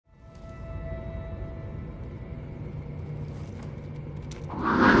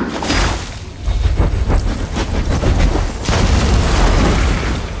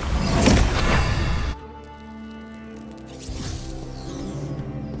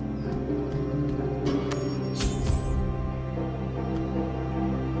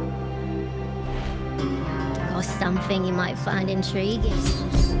anything you might find intriguing.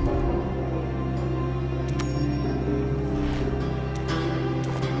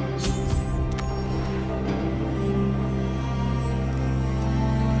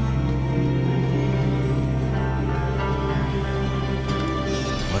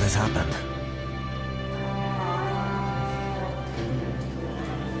 What has happened?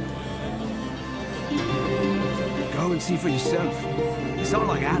 Go and see for yourself. It's not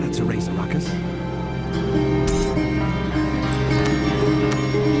like Anna to raise a ruckus.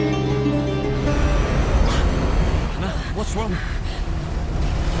 Anna, what's wrong?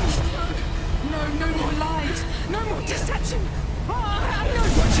 No more lies! No more deception! Oh, I know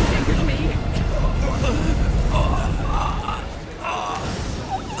what you think of me!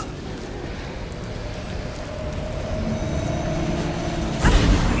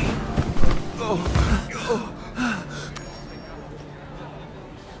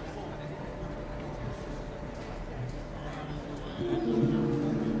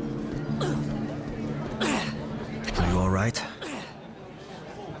 Are you all right?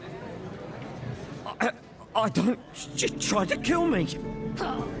 I don't... She tried to kill me!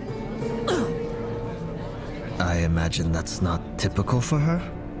 I imagine that's not typical for her?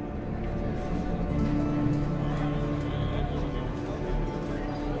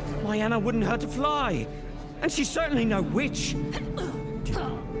 My Anna wouldn't hurt a fly! And she's certainly no witch!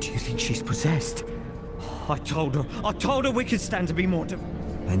 Do you think she's possessed? I told her we could stand to be more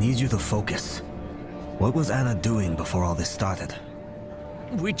I need you to focus. What was Anna doing before all this started?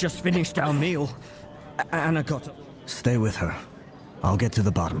 We just finished our meal. Anna got up. Stay with her. I'll get to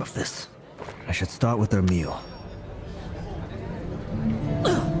the bottom of this. I should start with their meal.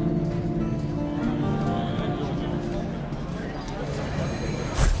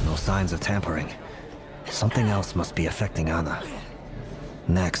 No signs of tampering. Something else must be affecting Anna.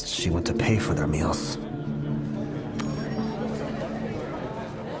 Next, she went to pay for their meals.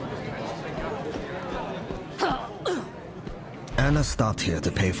 Anna stopped here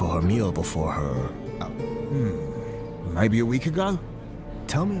to pay for her meal before her... Maybe a week ago?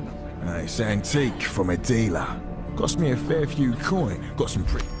 Tell me about... It's antique from a dealer. Cost me a fair few coin. Got some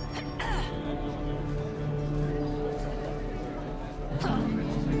pretty...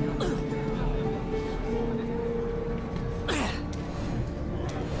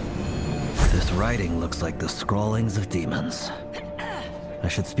 This writing looks like the scrawlings of demons. I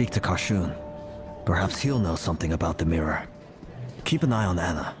should speak to Karshun. Perhaps he'll know something about the mirror. Keep an eye on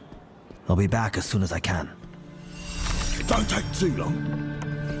Anna. I'll be back as soon as I can. Don't take too long.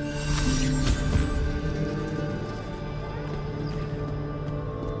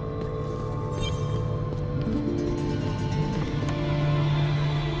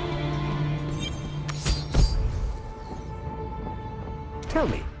 Tell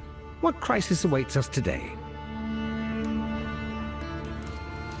me, what crisis awaits us today?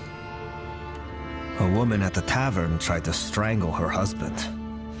 A woman at the tavern tried to strangle her husband.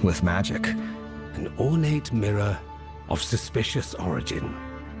 With magic. An ornate mirror of suspicious origin.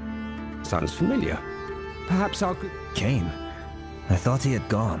 Sounds familiar. Perhaps our... Kane? I thought he had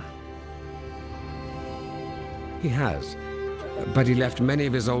gone. He has. But he left many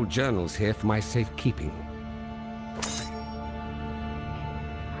of his old journals here for my safekeeping.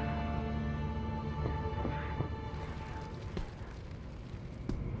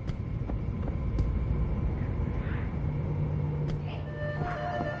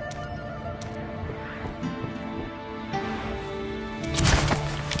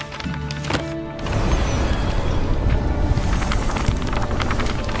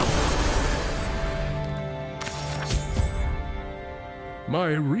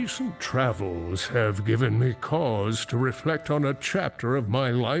 My recent travels have given me cause to reflect on a chapter of my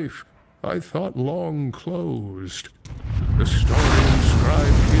life I thought long closed. The story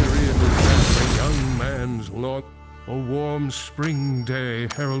inscribed herein is that a young man's lot. A warm spring day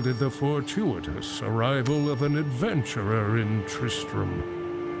heralded the fortuitous arrival of an adventurer in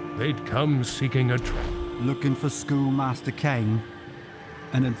Tristram. They'd come seeking a Looking for Schoolmaster Kane?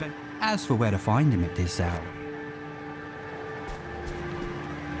 As for where to find him at this hour...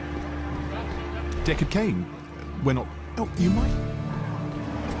 Deckard Kane? We're not... Oh, you might...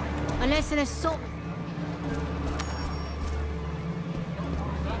 Unless an assault...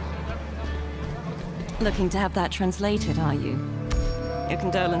 Looking to have that translated, are you? Your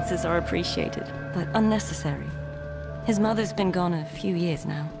condolences are appreciated, but unnecessary. His mother's been gone a few years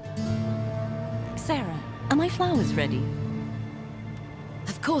now. Sarah, are my flowers ready?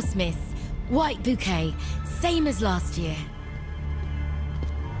 Of course, miss. White bouquet, same as last year.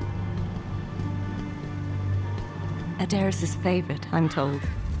 Adaris's favorite, I'm told.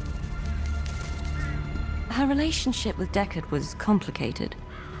 Her relationship with Deckard was complicated,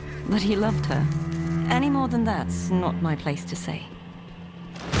 but he loved her. Any more than that's not my place to say.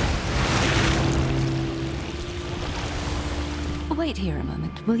 Wait here a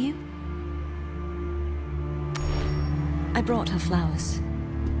moment, will you? I brought her flowers.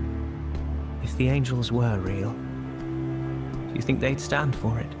 If the angels were real, do you think they'd stand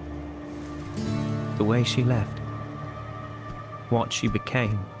for it? The way she left. What she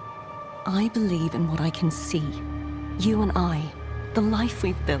became. I believe in what I can see. You and I. The life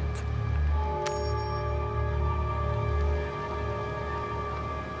we've built.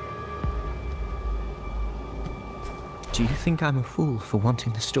 Do you think I'm a fool for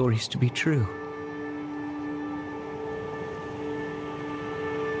wanting the stories to be true?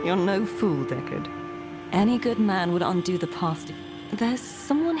 You're no fool, Deckard. Any good man would undo the past. There's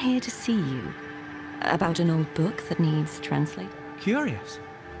someone here to see you. About an old book that needs translated. Curious.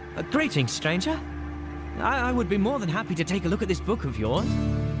 Greetings, stranger. I would be more than happy to take a look at this book of yours.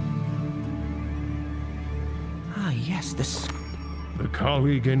 Ah, yes, this... The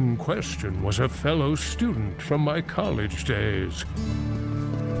colleague in question was a fellow student from my college days.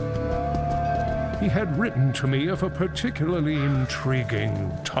 He had written to me of a particularly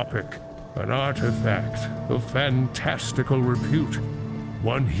intriguing topic, an artifact of fantastical repute,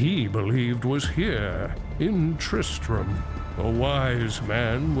 one he believed was here, in Tristram. A wise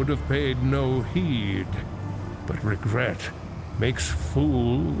man would have paid no heed, but regret makes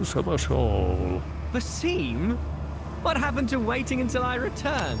fools of us all. Basim? What happened to waiting until I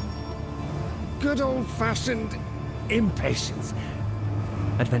return? Good old-fashioned impatience.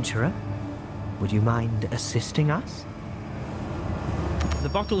 Adventurer, would you mind assisting us? The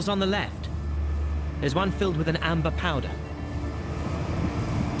bottle's on the left. There's one filled with an amber powder.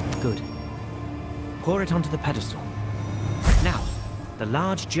 Good. Pour it onto the pedestal. Now, the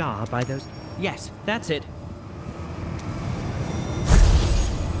large jar by those... Yes, that's it.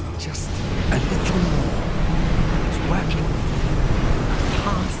 Just a little more. It's working. The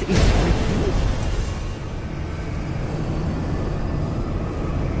path is revealed.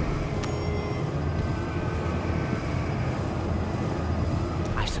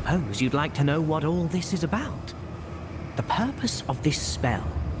 I suppose you'd like to know what all this is about. The purpose of this spell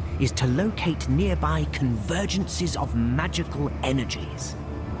is to locate nearby convergences of magical energies.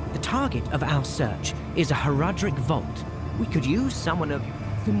 The target of our search is a Herodric vault. We could use someone of...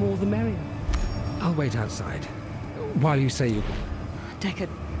 The more the merrier. I'll wait outside. While you say you... Deckard.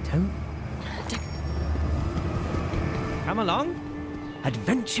 Don't... Come along.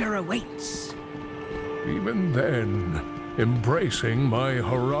 Adventure awaits. Even then, embracing my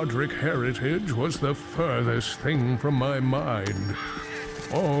Herodric heritage was the furthest thing from my mind.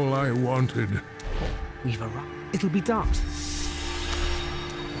 All I wanted... We've arrived. It'll be dark.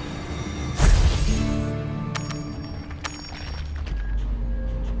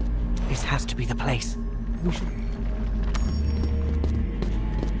 This has to be the place. We should...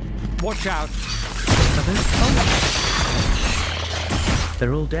 Watch out! Are those... Oh.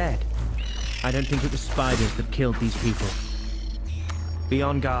 They're all dead. I don't think it was spiders that killed these people. Be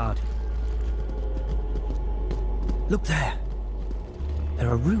on guard. Look there. There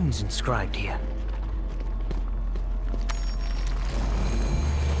are runes inscribed here.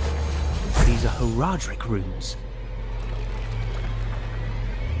 These are Herodric runes.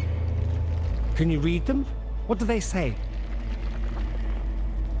 Can you read them? What do they say?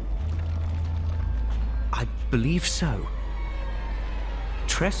 I believe so.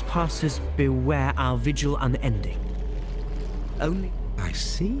 Trespassers beware our vigil unending. Only... I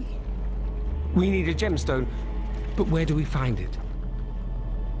see. We need a gemstone, but where do we find it?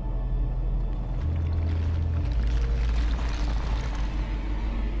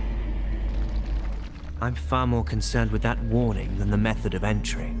 I'm far more concerned with that warning than the method of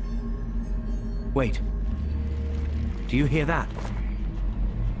entry. Wait. Do you hear that?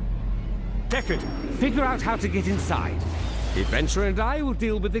 Deckard, figure out how to get inside. The adventurer and I will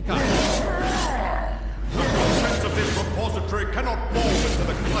deal with the guard. The contents of this repository cannot fall into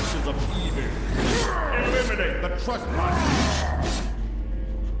the clutches of evil. Eliminate the trespassers.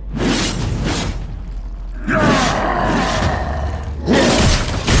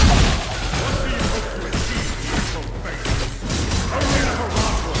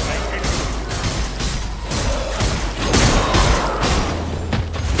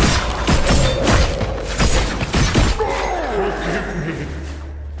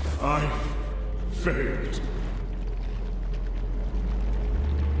 Failed.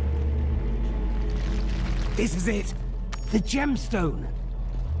 This is it! The gemstone!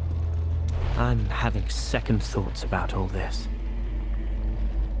 I'm having second thoughts about all this.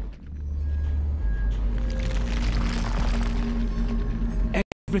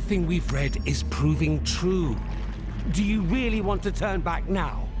 Everything we've read is proving true. Do you really want to turn back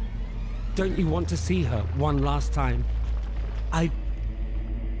now? Don't you want to see her one last time?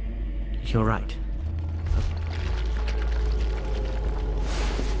 You're right.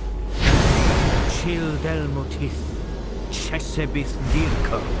 Chil del motis, chesebis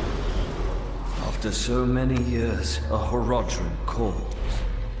dirko. After so many years, a Horodrim calls.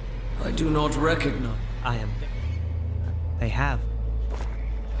 I do not recognize... I am... They have.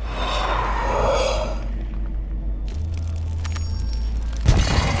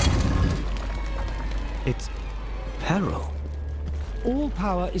 It's peril. All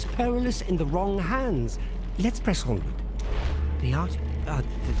power is perilous in the wrong hands. Let's press onward. The art...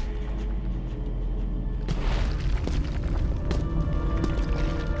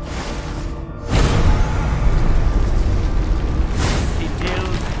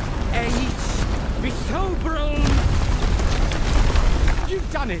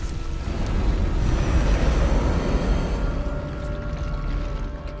 You've done it!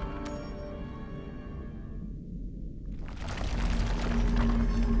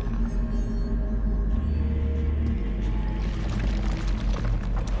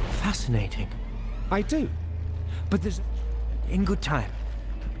 Fascinating. I do. But there's... In good time.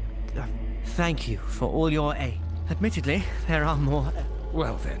 Thank you for all your aid. Admittedly, there are more...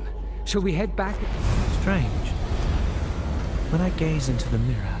 Well then, shall we head back? Strange. When I gaze into the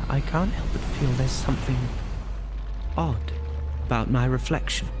mirror, I can't help but feel there's something odd about my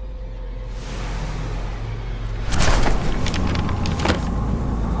reflection.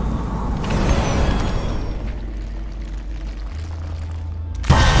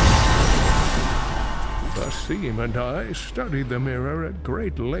 Basim and I studied the mirror at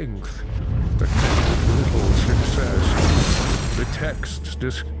great length, but met with little success. The texts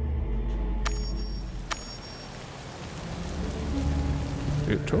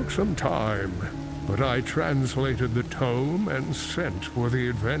It took some time, but I translated the tome and sent for the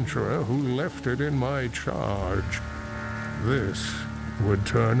adventurer who left it in my charge. This would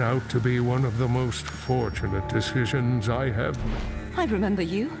turn out to be one of the most fortunate decisions I have made. I remember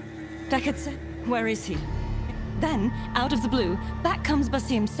you. Deckard said, where is he? Then, out of the blue, back comes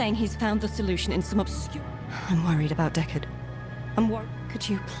Basim saying he's found the solution in some obscure... I'm worried about Deckard. I'm worried. Could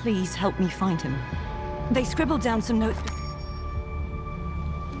you please help me find him? They scribbled down some notes...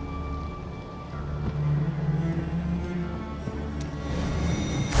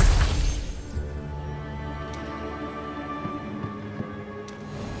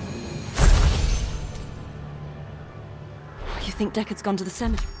 You think Deckard's gone to the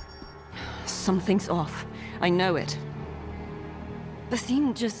cemetery? Something's off. I know it.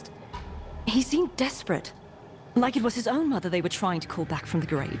 Basim just... He seemed desperate. Like it was his own mother they were trying to call back from the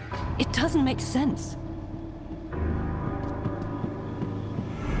grave. It doesn't make sense.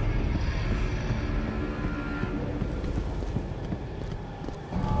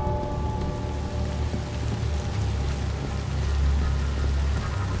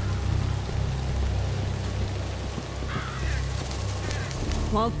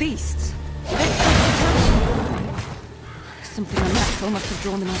 Wild beasts. Something unnatural must have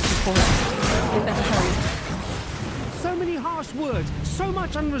drawn them out of the forest. We better hurry. So many harsh words, so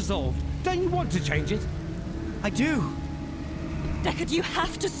much unresolved. Don't you want to change it? I do. Deckard, you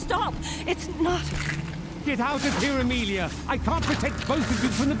have to stop. It's not... Get out of here, Amelia. I can't protect both of you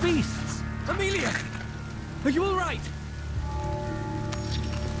from the beasts. Amelia! Are you all right?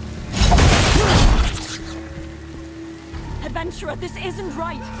 Adventurer, this isn't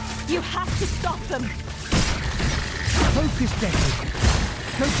right. You have to stop them. Focus, Deckard.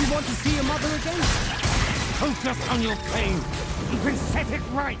 Don't you want to see your mother again? Focus on your pain. You can set it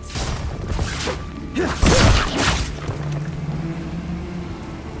right. Is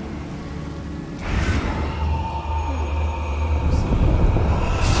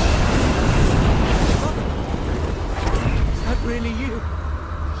that really you?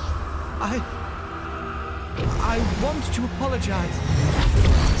 I want to apologize.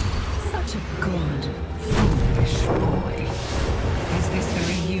 Such a good, foolish boy. Is this the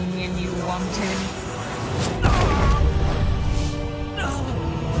reunion you wanted?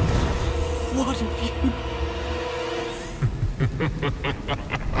 What have you...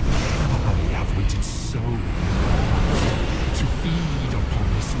 I have waited so long to feed upon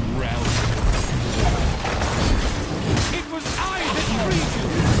this realm. It was I that freed you.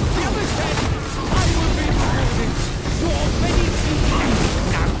 The other said I will be rewarded. You're ready to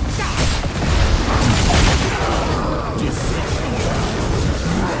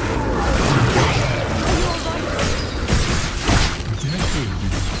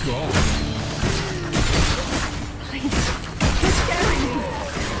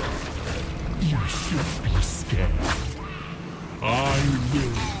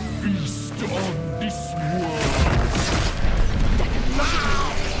will feast on this world.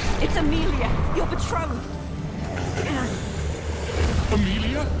 It's Amelia, your betrothed.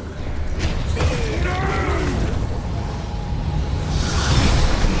 Amelia?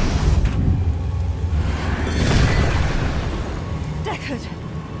 Deckard.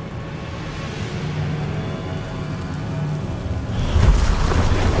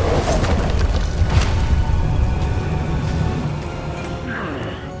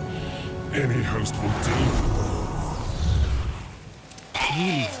 Any host will do.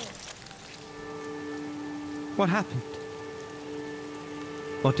 Amelia. What happened?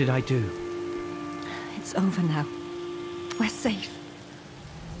 What did I do? It's over now. We're safe.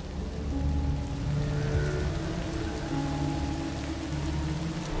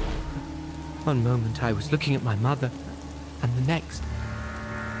 One moment I was looking at my mother, and the next,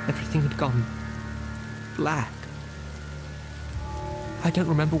 everything had gone black. I don't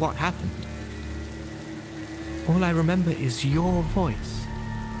remember what happened. All I remember is your voice,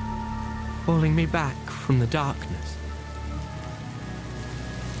 calling me back from the darkness.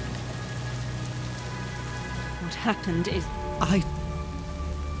 What happened is... I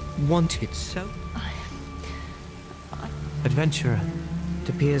wanted so... Adventurer, it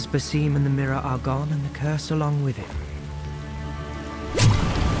appears Basim and the mirror are gone, and the curse along with it.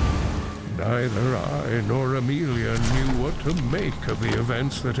 Neither I nor Amelia knew what to make of the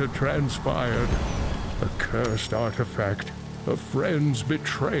events that had transpired. A cursed artifact, a friend's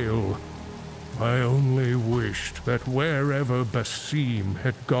betrayal. I only wished that wherever Basim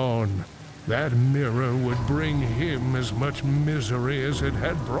had gone, that mirror would bring him as much misery as it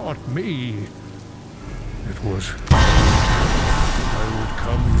had brought me. It was... I would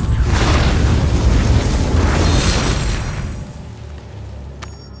come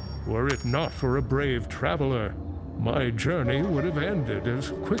to... Were it not for a brave traveler, my journey would have ended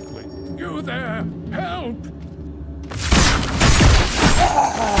as quickly. You there! Help!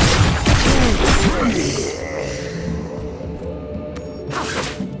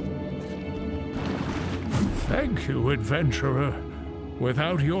 Thank you, adventurer.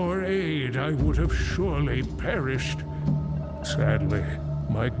 Without your aid, I would have surely perished. Sadly,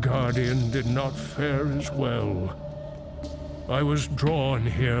 my guardian did not fare as well. I was drawn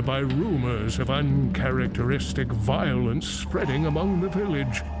here by rumors of uncharacteristic violence spreading among the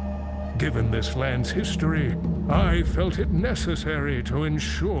village. Given this land's history, I felt it necessary to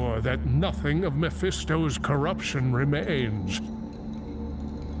ensure that nothing of Mephisto's corruption remains.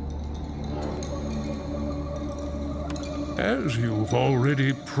 As you've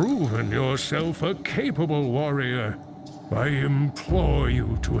already proven yourself a capable warrior, I implore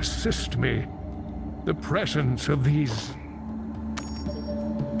you to assist me. The presence of these...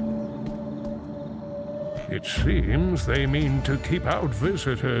 It seems they mean to keep out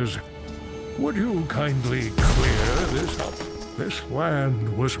visitors. Would you kindly clear this up? This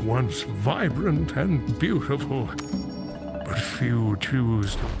land was once vibrant and beautiful, but few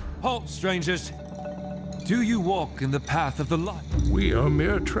choose to... Halt, strangers! Do you walk in the path of the light? We are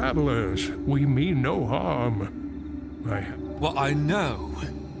mere travelers. We mean no harm. What I know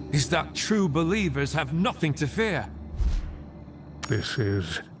is that true believers have nothing to fear. This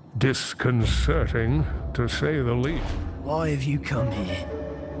is disconcerting, to say the least. Why have you come here?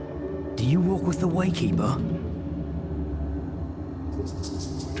 Do you walk with the Waykeeper?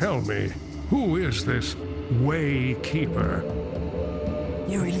 Tell me, who is this Waykeeper?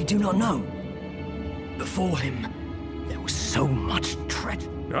 You really do not know? Before him, there was so much dread.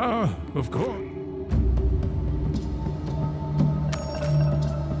 Ah, of course.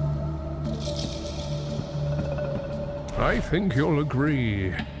 I think you'll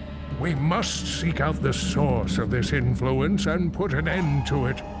agree. We must seek out the source of this influence and put an end to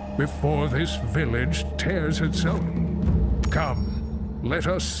it before this village tears itself. Come, let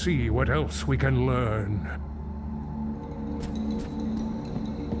us see what else we can learn.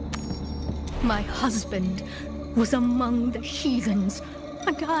 My husband was among the heathens,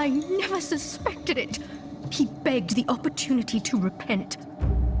 and I never suspected it. He begged the opportunity to repent,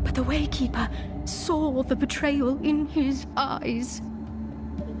 but the Waykeeper saw the betrayal in his eyes.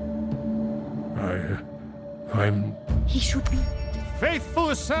 He should be...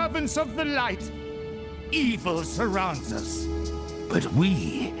 Faithful servants of the light, evil surrounds us. But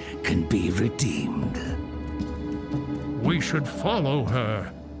we can be redeemed. We should follow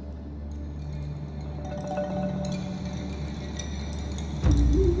her.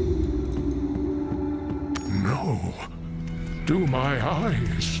 No. Do my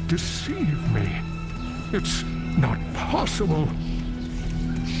eyes deceive me? It's not possible.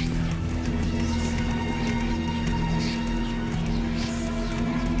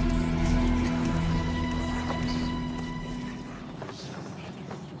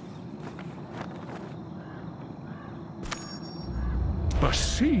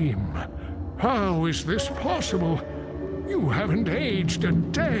 Basim, how is this possible? You haven't aged a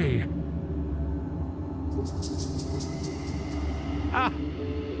day. Ah,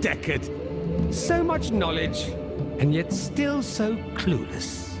 Deckard. So much knowledge, and yet still so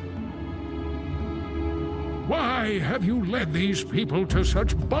clueless. Why have you led these people to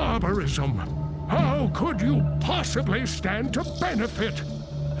such barbarism? How could you possibly stand to benefit?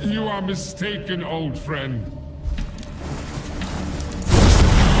 You are mistaken, old friend.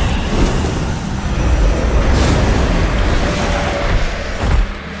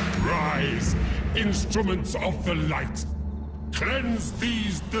 Rise, instruments of the light. Cleanse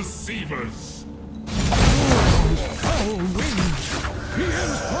these deceivers. Foul winds! He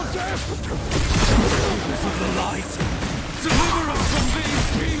is possessed! This is the light! Deliver us from these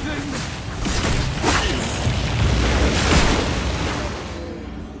heathens!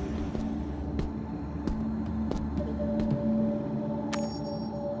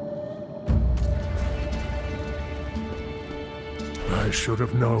 I should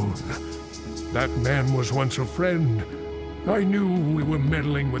have known. That man was once a friend. I knew we were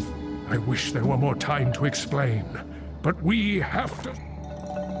meddling with... I wish there were more time to explain. But we have to...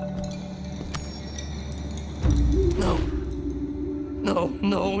 No. No,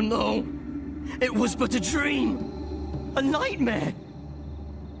 no, no. It was but a dream. A nightmare.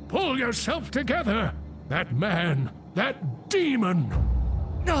 Pull yourself together. That man, that demon.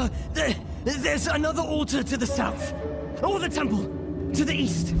 There's another altar to the south. Or the temple to the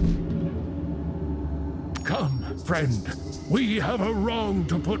east. Come, friend. We have a wrong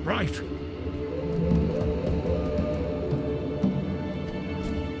to put right.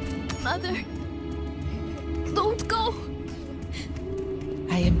 Mother, don't go.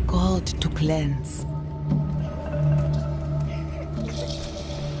 I am called to cleanse.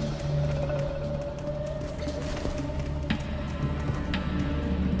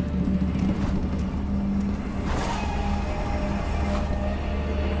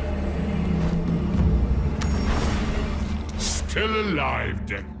 Still alive,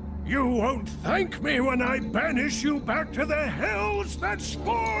 Dick. You won't thank me when I banish you back to the hells that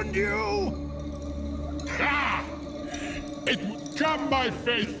spawned you! Ha! It would come, my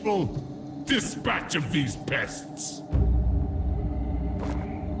faithful! Dispatch of these pests!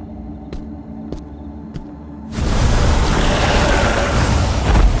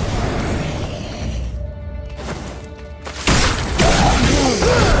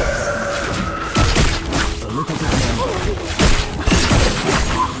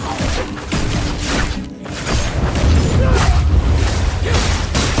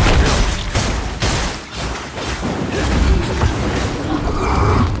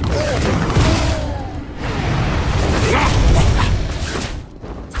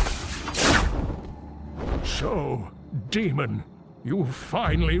 So, demon, you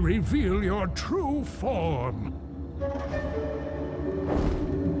finally reveal your true form.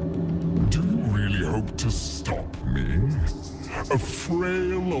 Do you really hope to stop me? A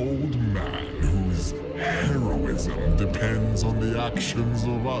frail old man whose heroism depends on the actions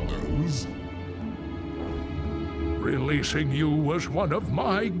of others? Releasing you was one of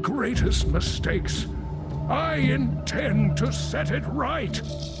my greatest mistakes. I intend to set it right.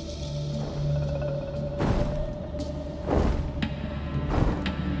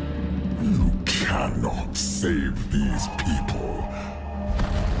 You cannot save these people.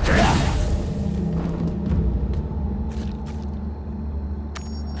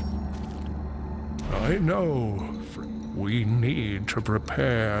 I know. We need to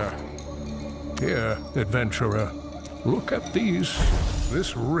prepare. Here, adventurer. Look at this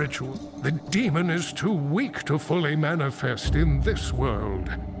ritual. The demon is too weak to fully manifest in this world.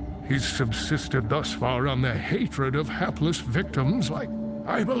 He's subsisted thus far on the hatred of hapless victims like...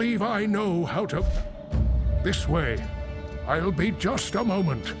 I believe I know how to... This way. I'll be just a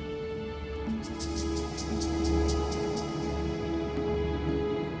moment.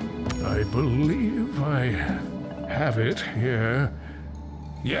 I believe I have it here.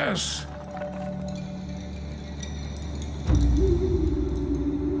 Yes.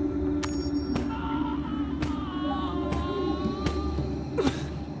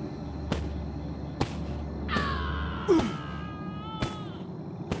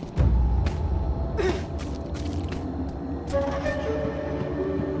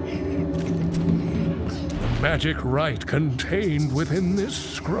 Magic rite contained within this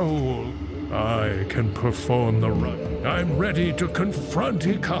scroll. I can perform the rite. I'm ready to confront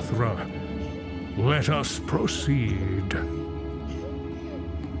Ikathra. Let us proceed.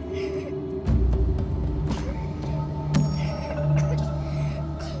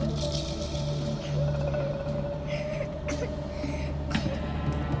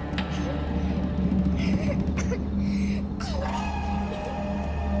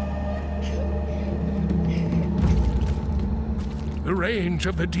 range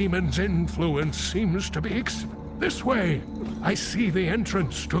of the demon's influence seems to be this way. I see the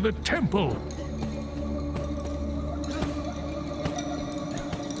entrance to the temple.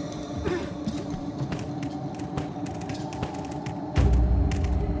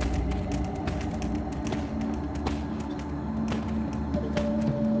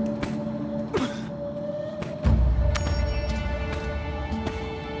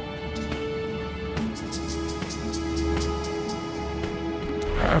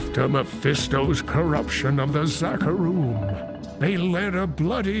 After Mephisto's corruption of the Zakharum, they led a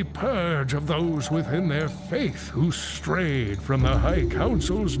bloody purge of those within their faith who strayed from the High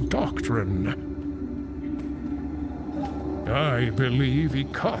Council's doctrine. I believe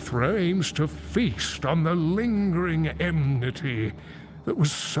Ikathra aims to feast on the lingering enmity that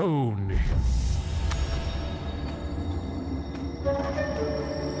was sown.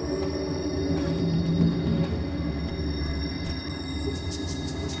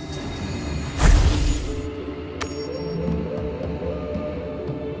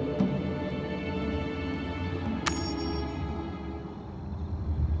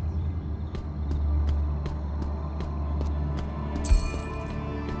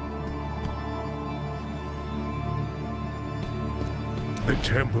 The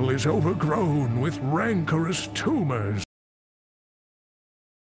temple is overgrown with rancorous tumors.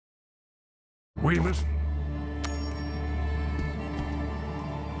 We must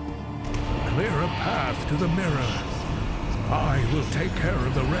clear a path to the mirror. I will take care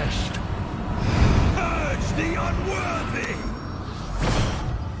of the rest. Purge the unworthy!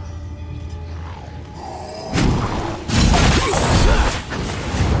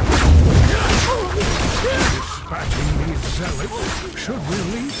 Dispatching these zealots should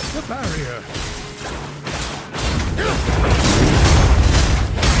release the barrier.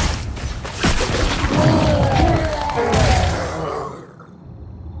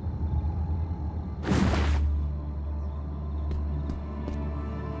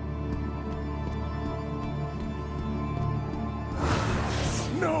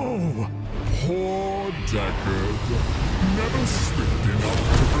 No! Poor Deckard. Never swift enough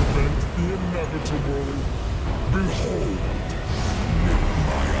to prevent the inevitable. Behold, with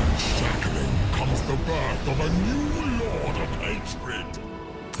my unshackling comes the birth of a new lord of hatred.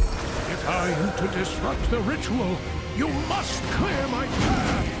 If I am to disrupt the ritual, you must clear my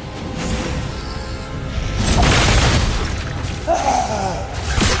path!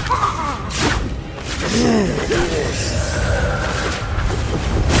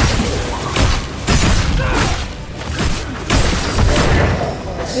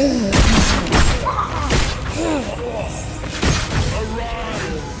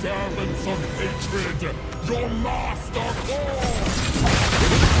 Arise, servants of hatred! Your master calls!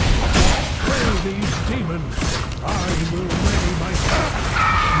 Kill these demons! I will lay my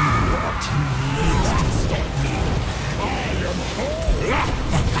You are too late to stop me! I am whole!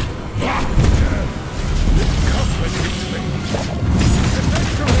 This complicates things!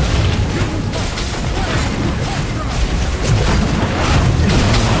 Eventually, you must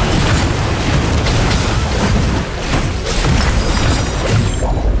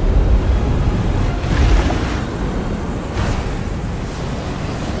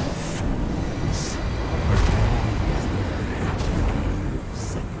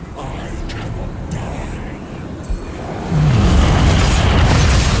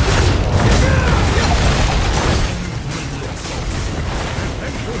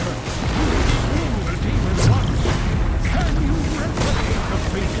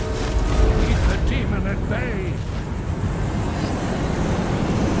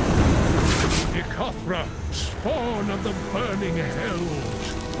spawn of the burning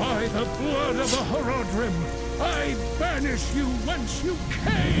hells, by the blood of the Horodrim, I banish you whence you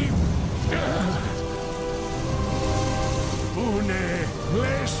came! Une,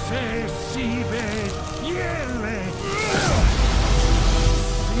 lese, sive, yele!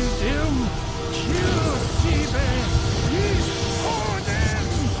 Idim, kiu, sive, is orden!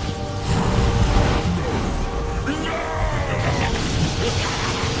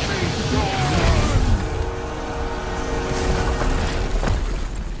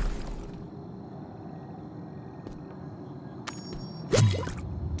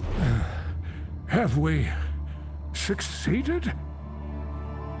 Have we succeeded?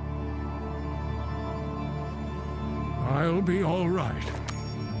 I'll be all right.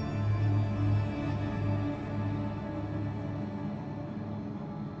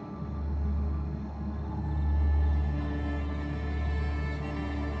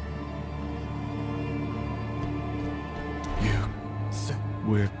 You said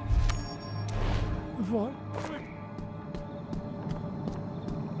we're... What?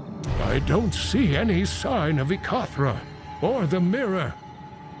 I don't see any sign of Ikathra or the mirror.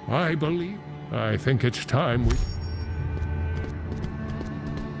 I think it's time we...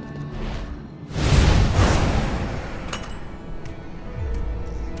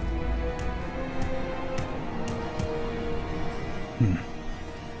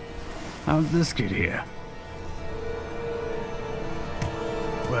 How'd this get here?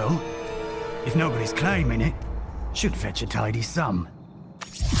 Well, if nobody's claiming it, should fetch a tidy sum.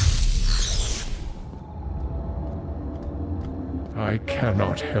 I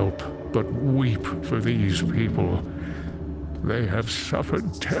cannot help but weep for these people. They have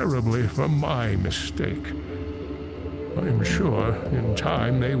suffered terribly from my mistake. I'm sure in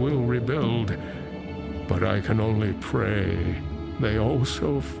time they will rebuild, but I can only pray they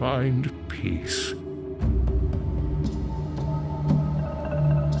also find peace.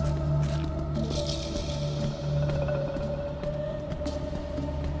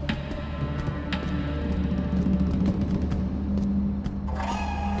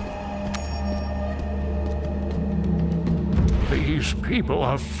 These people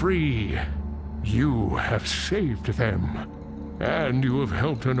are free. You have saved them, and you have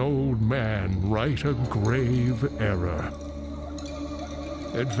helped an old man right a grave error.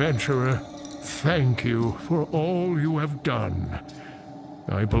 Adventurer, thank you for all you have done.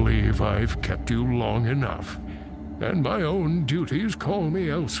 I believe I've kept you long enough, and my own duties call me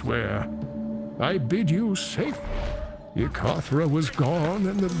elsewhere. I bid you safe. Ikathra was gone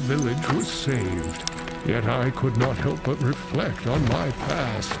and the village was saved, yet I could not help but reflect on my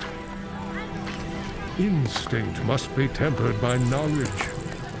past. Instinct must be tempered by knowledge.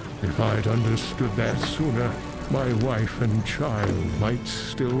 If I'd understood that sooner, my wife and child might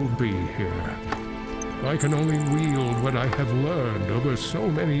still be here. I can only wield what I have learned over so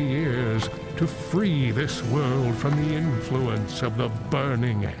many years to free this world from the influence of the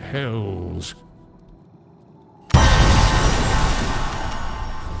burning hells. I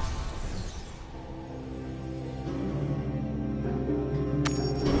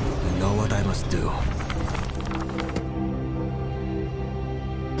know what I must do.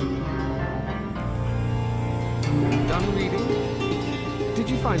 Done reading? Did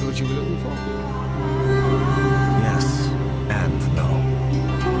you find what you were looking for? Yes, and no.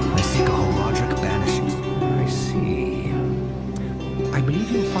 I seek a logic banishes. I see. I believe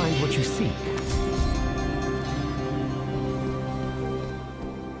you'll find what you seek.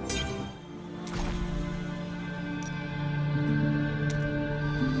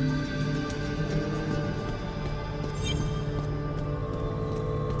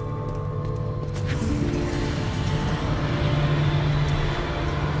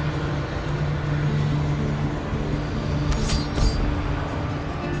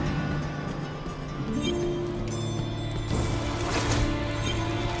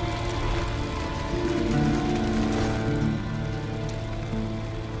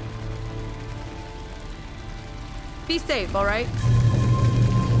 Be safe, all right?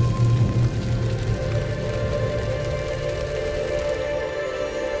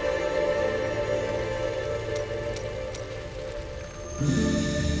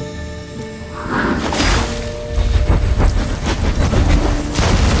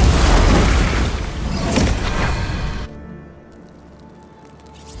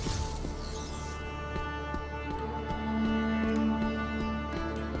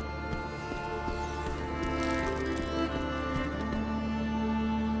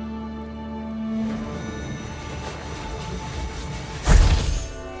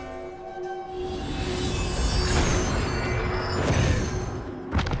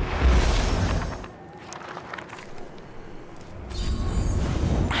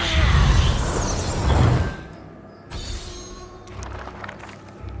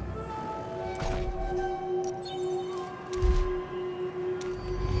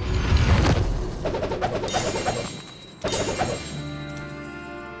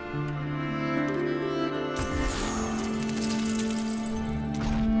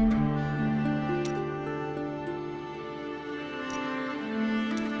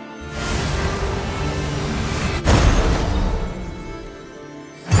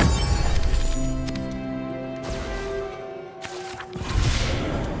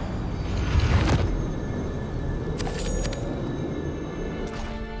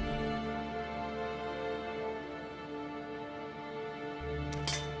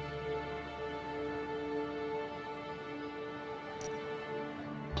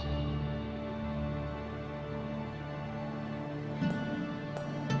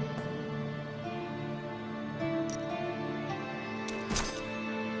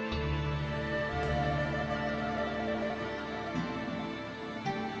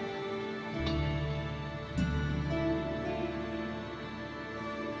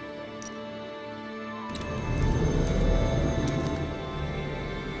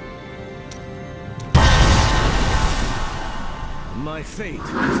 My fate is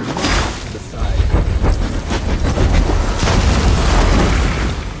mine to decide.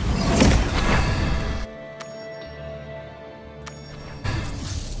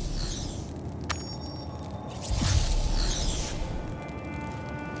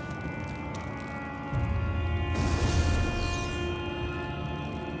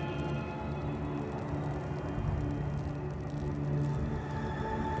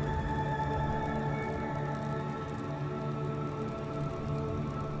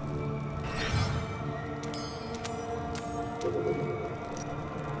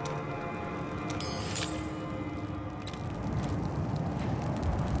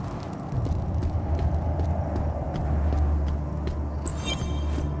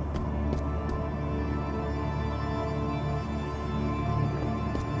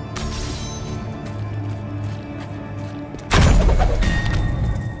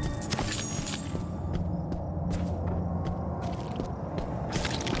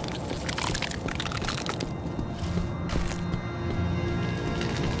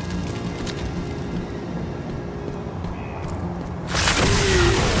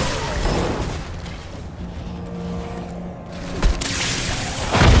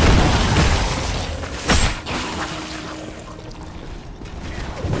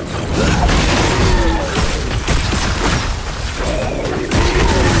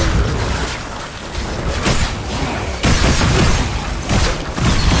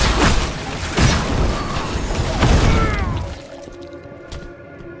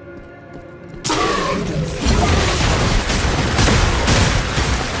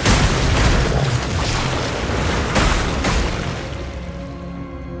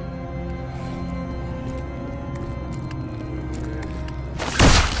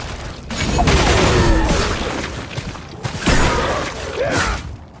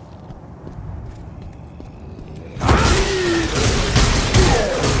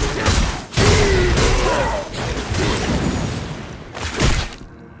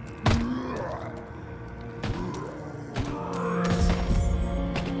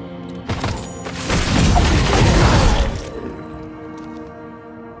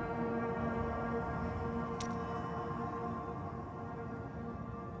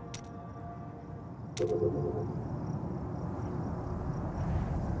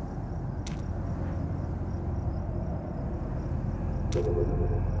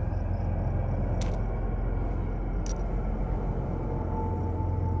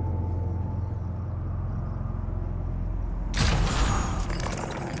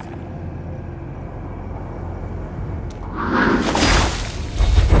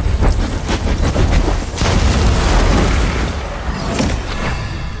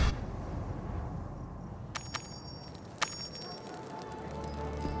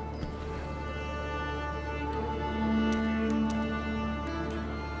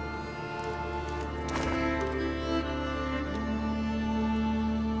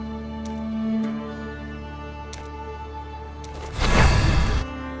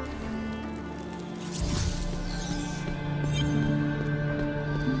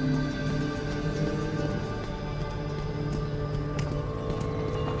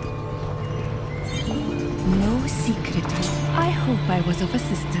 I was of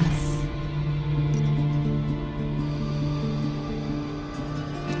assistance.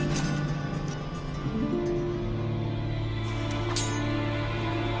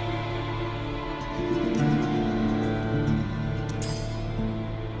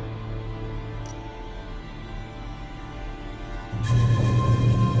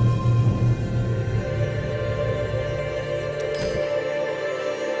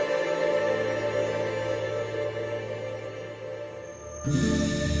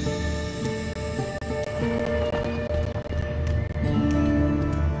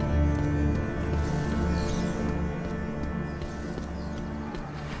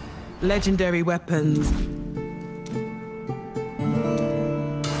 Legendary weapons.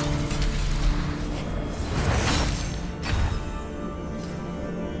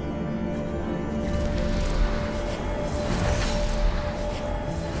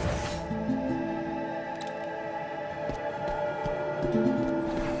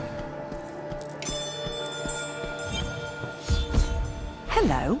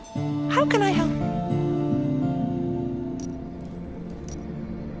 Hello. How can I help?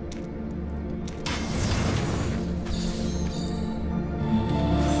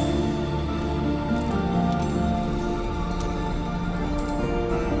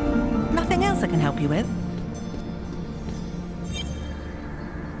 Nothing else I can help you with?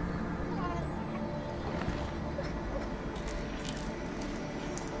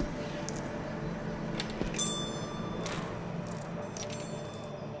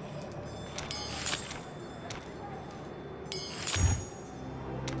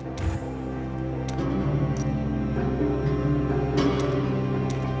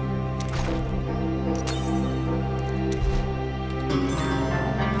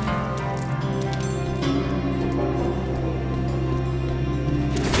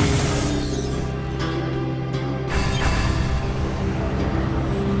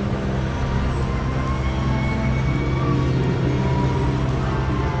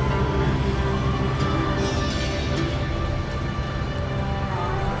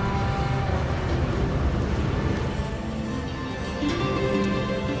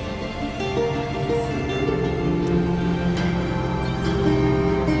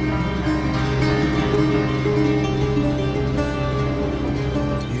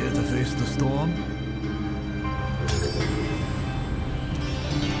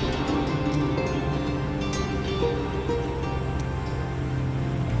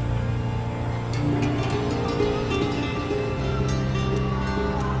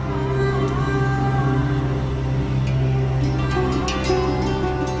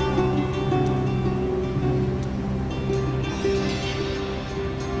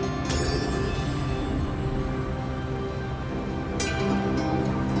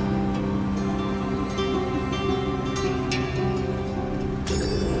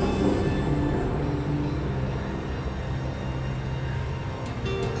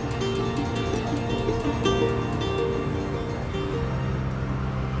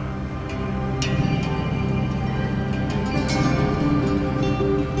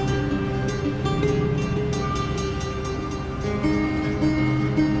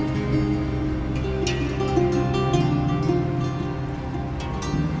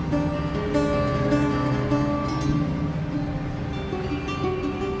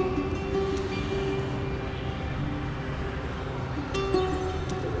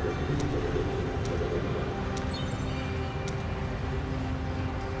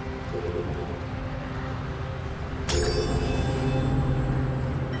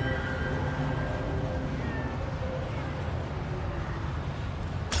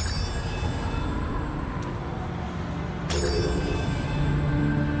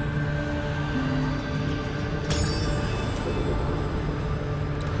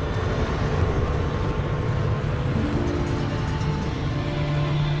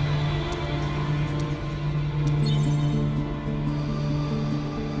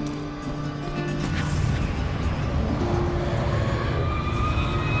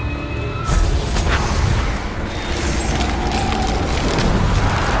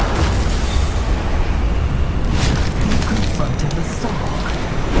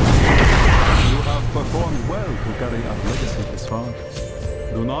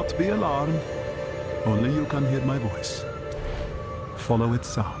 not be alarmed. Only you can hear my voice. Follow its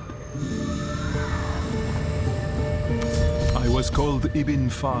sound. I was called Ibn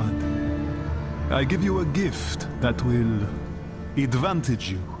Fahd. I give you a gift that will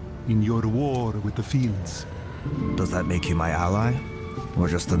advantage you in your war with the fields. Does that make you my ally? Or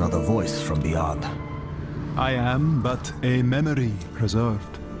just another voice from beyond? I am but a memory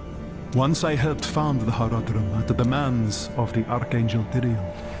preserved. Once I helped found the Haradrim at the demands of the Archangel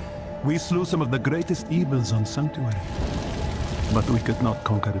Tyrael. We slew some of the greatest evils on Sanctuary. But we could not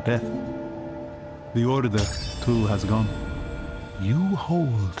conquer death. The Order, too, has gone. You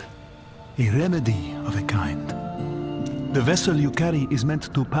hold a remedy of a kind. The vessel you carry is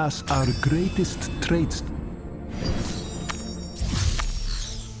meant to pass our greatest traits.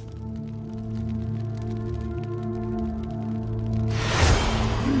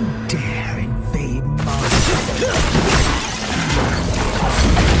 You dare invade my...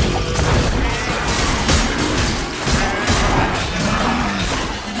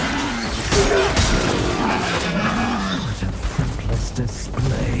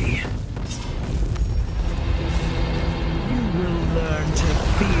 Display. You will learn to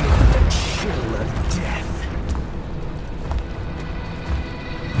feel the chill of death.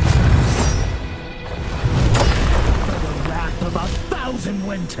 For the wrath of 1,000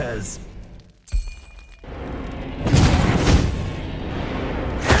 winters.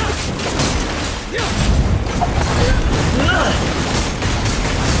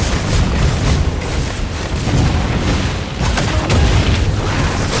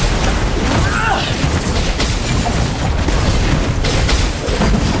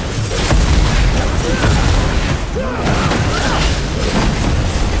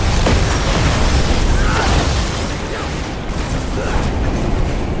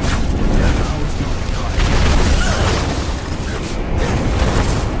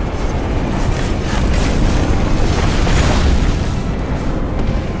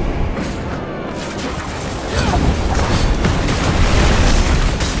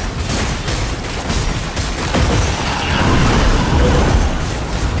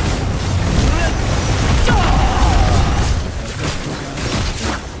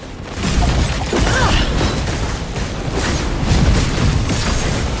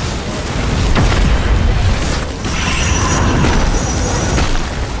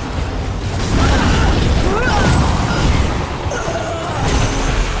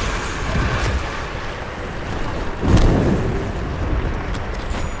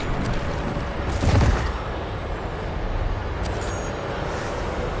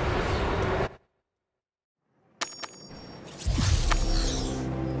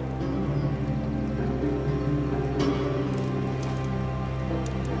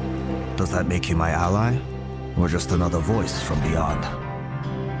 Does that make you my ally? Or just another voice from beyond?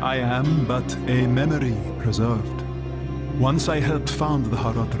 I am but a memory preserved. Once I helped found the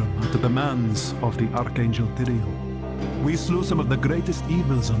Haradrim at the demands of the Archangel Tyrael. We slew some of the greatest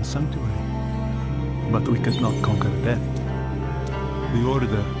evils on Sanctuary. But we could not conquer death. The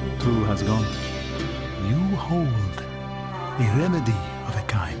Order, too, has gone. You hold a remedy of a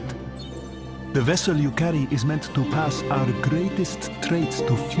kind. The vessel you carry is meant to pass our greatest traits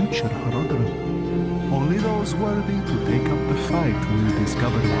to future Haradrim. Only those worthy to take up the fight will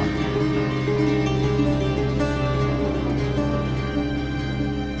discover one.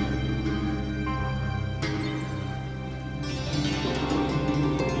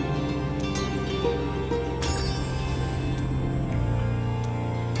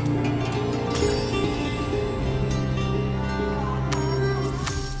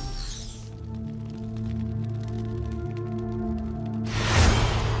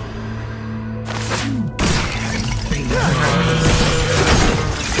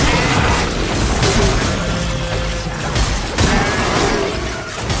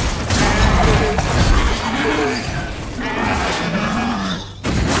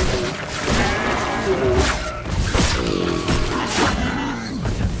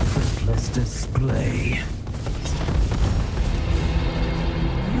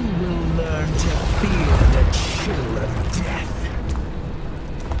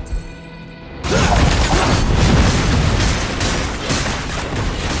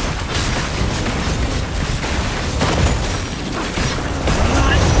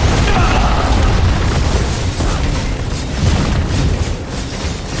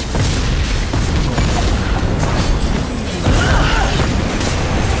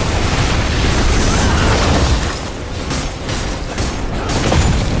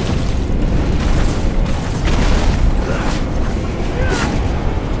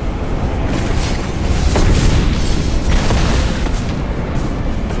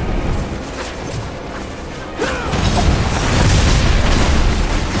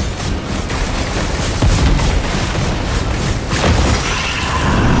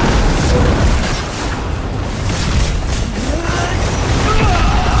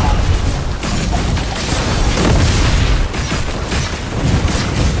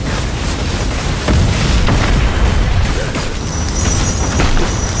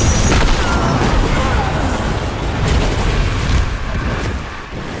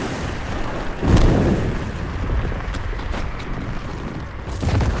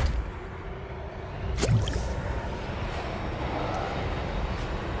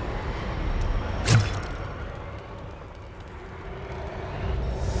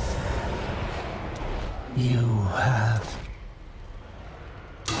 You have...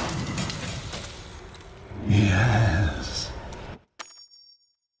 Yes.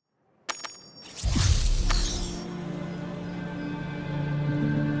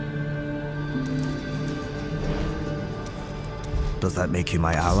 Does that make you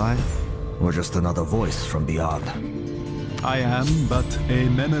my ally? Or just another voice from beyond? I am but a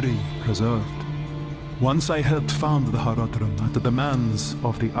memory preserved. Once I helped found the Haradrim at the demands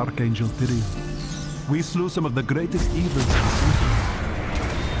of the Archangel Tyrion. We slew some of the greatest evils in Sicily,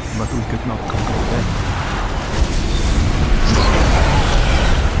 but we could not conquer them.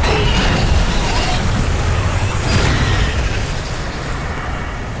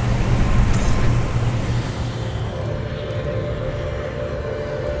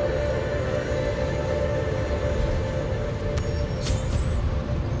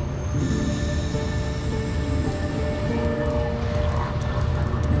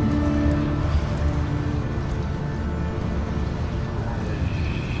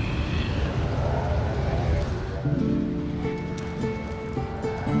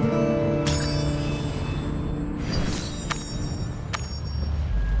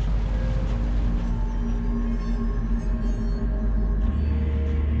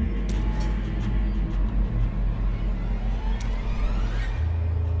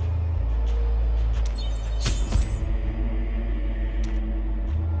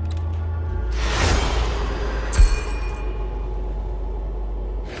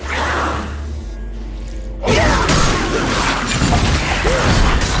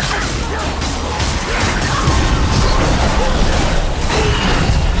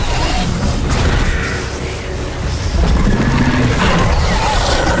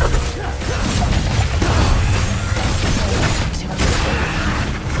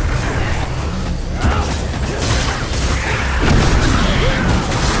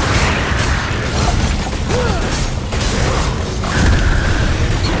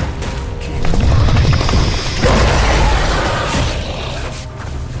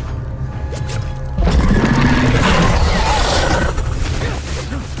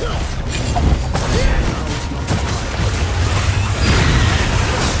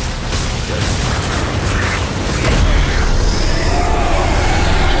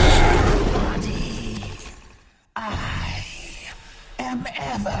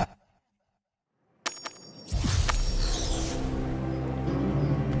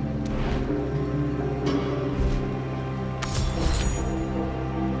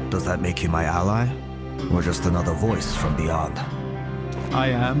 Does that make you my ally? Or just another voice from beyond? I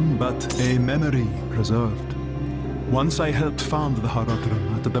am but a memory preserved. Once I helped found the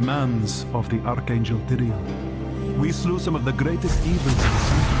Haradrim at the demands of the Archangel Tyrion. We slew some of the greatest evils in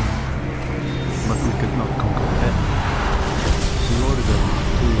Sicily, but we could not conquer them. The order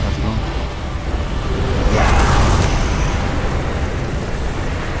too has gone.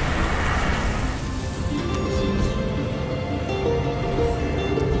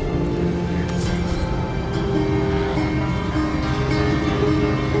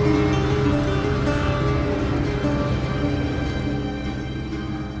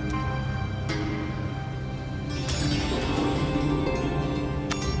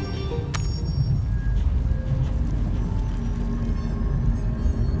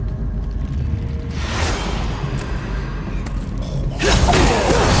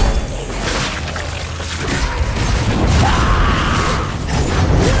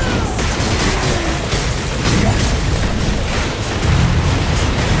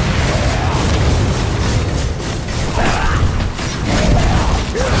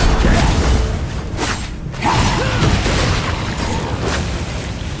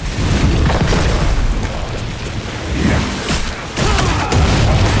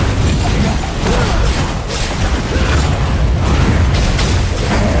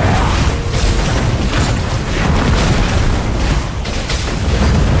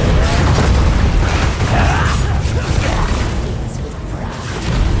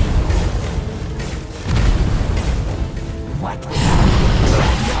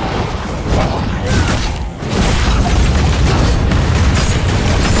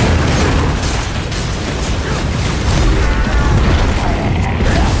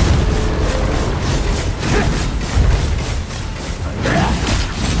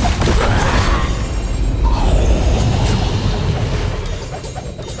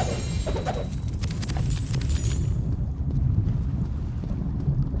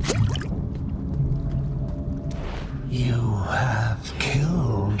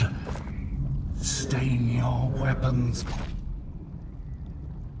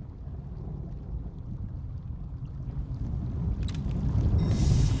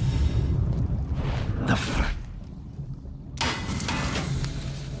 The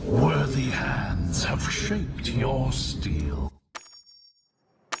winds have shaped your steel.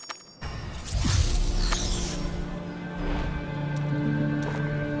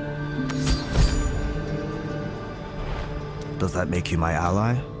 Does that make you my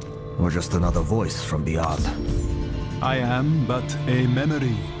ally? Or just another voice from beyond? I am but a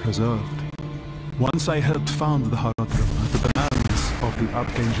memory preserved. Once I helped found the Haradrim at the demands of the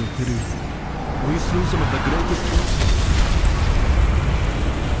Archangel Tyrion. We slew some of the greatest...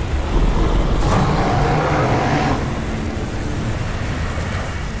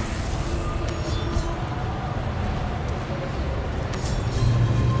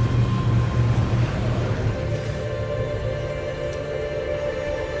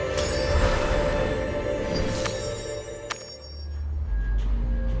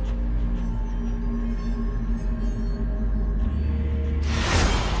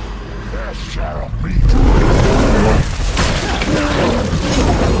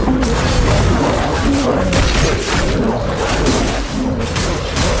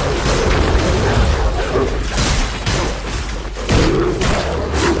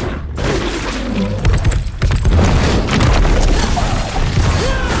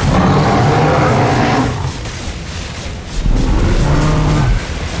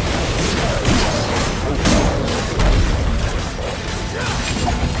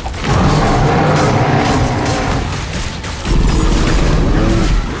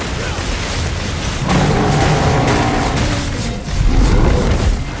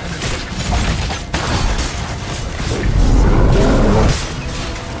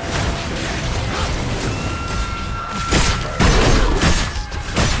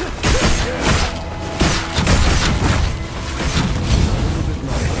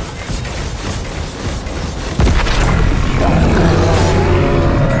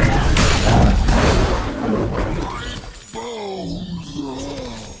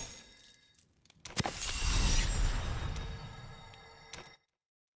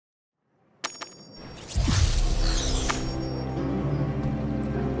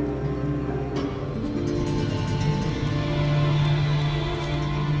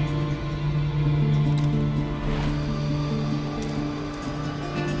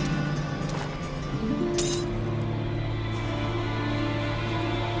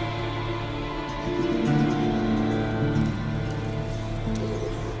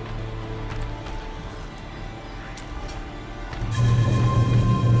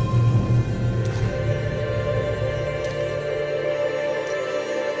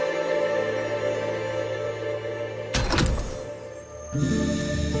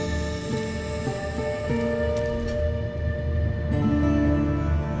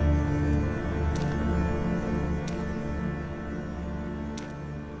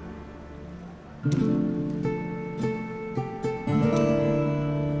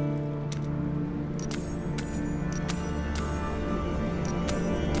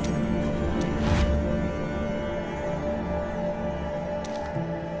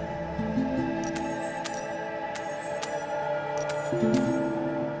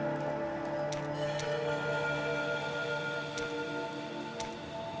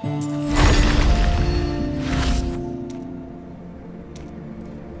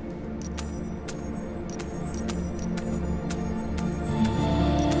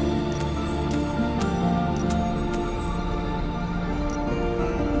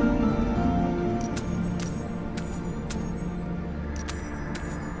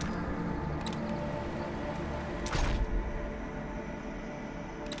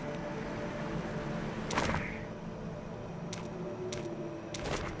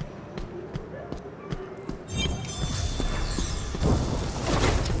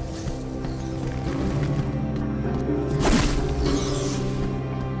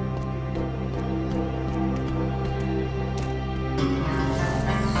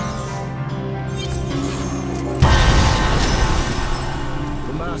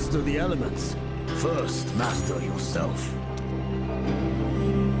 Master the elements. First, master yourself.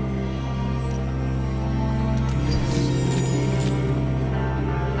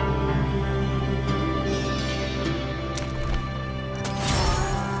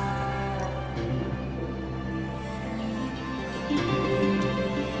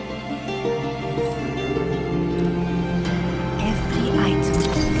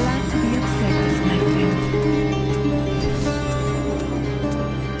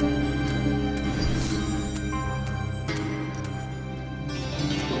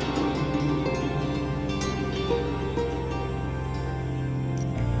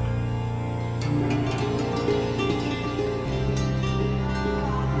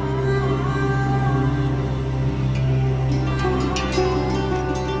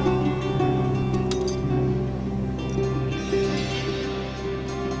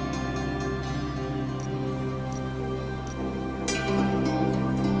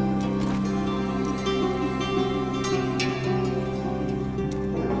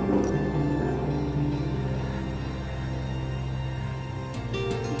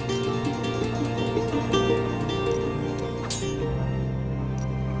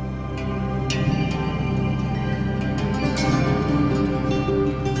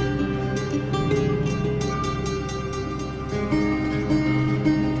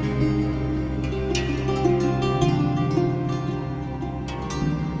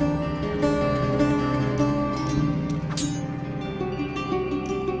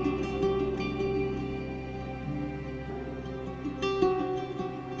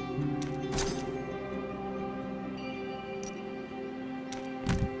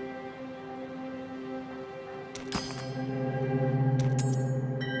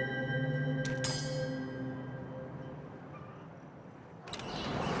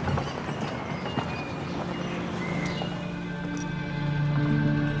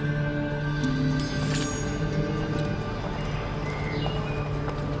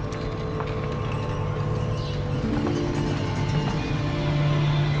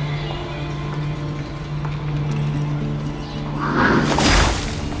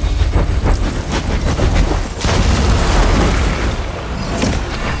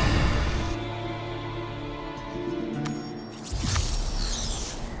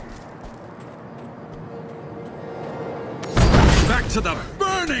 to the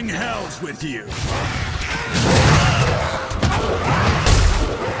burning hells with you!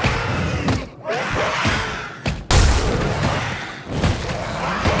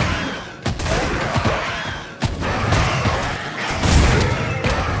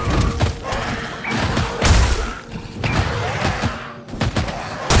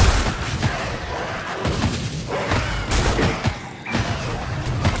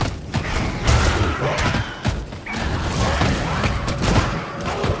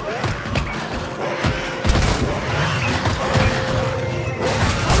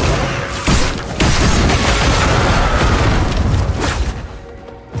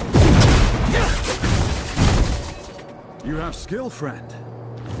 Skill, friend.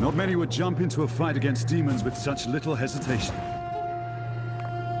 Not many would jump into a fight against demons with such little hesitation.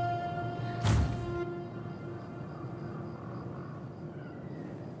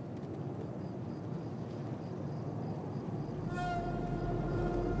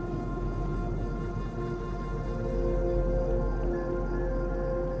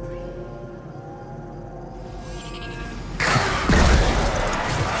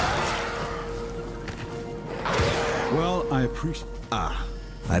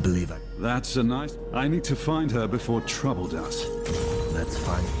 I believe That's a nice... I need to find her before trouble does. That's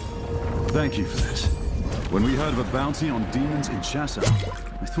fine. Thank you for this. When we heard of a bounty on demons in Chassa,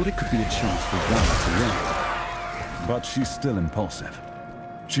 I thought it could be a chance for Vala to learn. But she's still impulsive.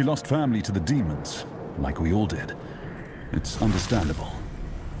 She lost family to the demons, like we all did. It's understandable.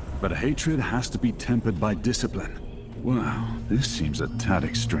 But hatred has to be tempered by discipline. Wow, this seems a tad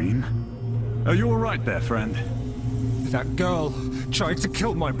extreme. Are you all right there, friend? That girl tried to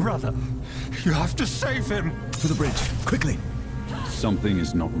kill my brother. You have to save him. To the bridge, quickly. Something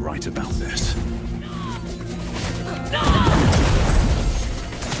is not right about this.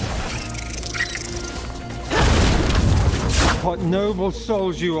 What noble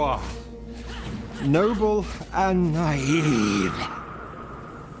souls you are. Noble and naive.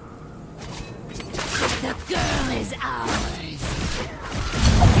 The girl is ours.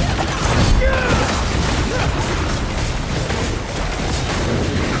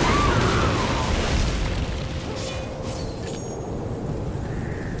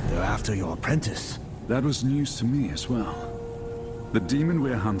 They're after your apprentice. That was news to me as well. The demon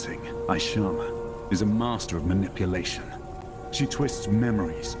we're hunting, Aishama, is a master of manipulation. She twists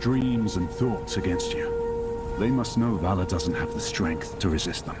memories, dreams, and thoughts against you. They must know Vala doesn't have the strength to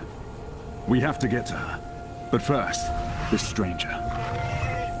resist them. We have to get to her. But first, this stranger.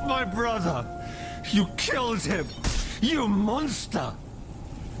 My brother! You killed him! You monster!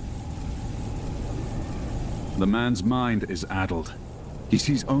 The man's mind is addled. He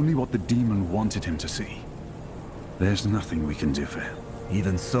sees only what the demon wanted him to see. There's nothing we can do for him.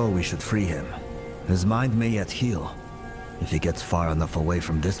 Even so, we should free him. His mind may yet heal, if he gets far enough away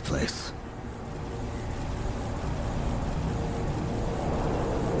from this place.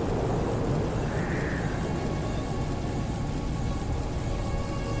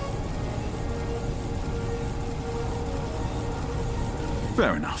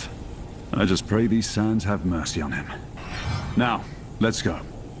 Fair enough. I just pray these sands have mercy on him. Now, let's go.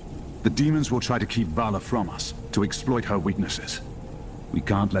 The demons will try to keep Vala from us, to exploit her weaknesses. We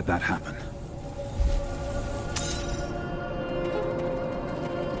can't let that happen.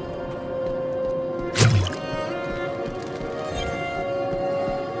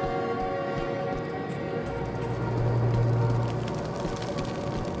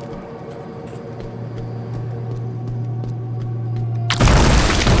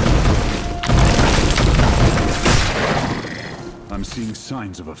 I'm seeing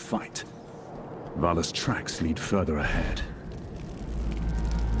signs of a fight. Vala's tracks lead further ahead.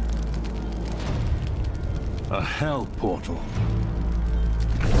 A hell portal.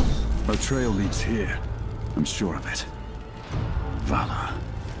 Her trail leads here. I'm sure of it. Vala,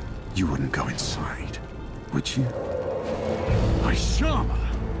 you wouldn't go inside, would you? Aishama!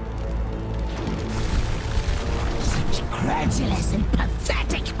 Such credulous and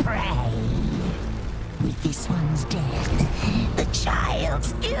pathetic prey. With this one's death, the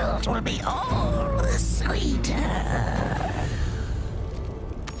child's guilt will be all the sweeter.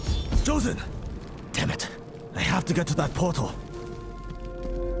 Chosen! Damn it! I have to get to that portal.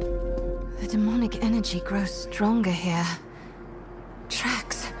 The demonic energy grows stronger here.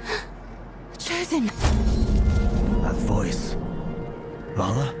 Tracks. Chosen! That voice.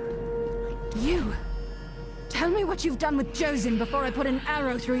 Vala? You! Tell me what you've done with Chosen before I put an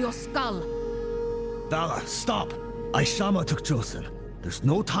arrow through your skull. Vala, stop! Aishama took Chosen. There's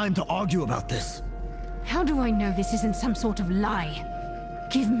no time to argue about this. How do I know this isn't some sort of lie?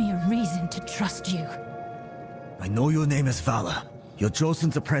 Give me a reason to trust you. I know your name is Vala. You're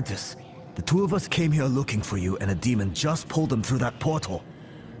Josun's apprentice. The two of us came here looking for you, and a demon just pulled him through that portal.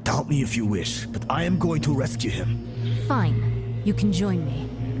 Doubt me if you wish, but I am going to rescue him. Fine. You can join me.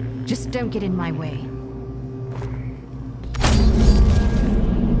 Just don't get in my way.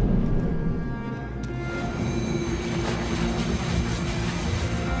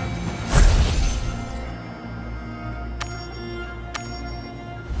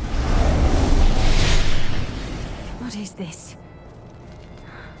 What is this?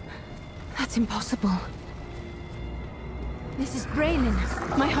 That's impossible. This is Bremen,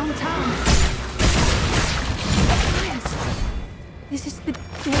 my hometown. Yes. This is the day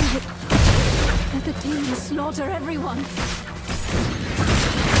that the demons slaughter everyone.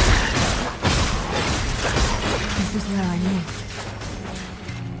 This is where I live.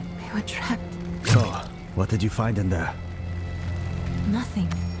 We were trapped. So, what did you find in there? Nothing.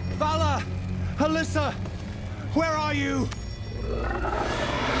 Vala! Alyssa! Where are you?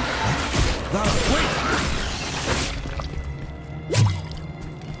 Vala, wait!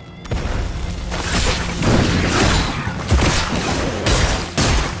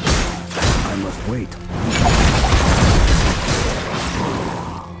 I must wait.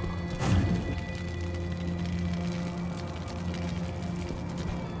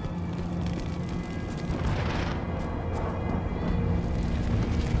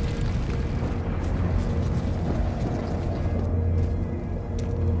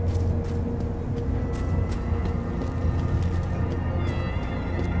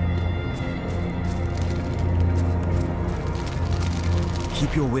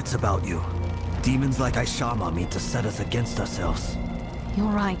 Keep your wits about you. Demons like Aishama mean to set us against ourselves.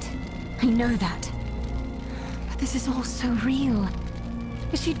 You're right. I know that. But this is all so real.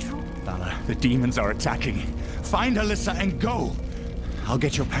 Is she drawn? Vala, the demons are attacking. Find Alyssa and go! I'll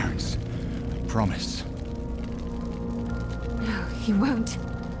get your parents. Promise. No, you won't.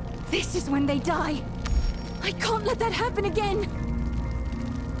 This is when they die. I can't let that happen again.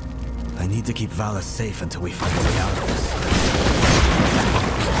 I need to keep Vala safe until we find a way out of this.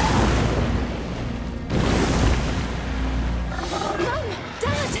 Mom!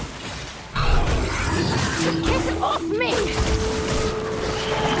 Dad! Get off me!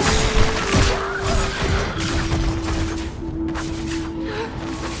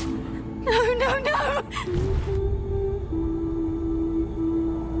 No, no, no!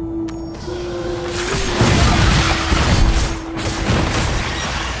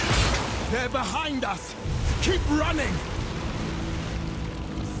 They're behind us! Keep running!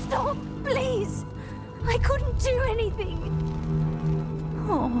 Stop, please! I couldn't do anything.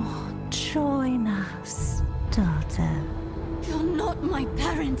 Oh, join us, daughter. You're not my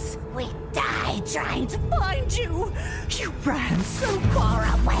parents. We died trying to find you. You ran so far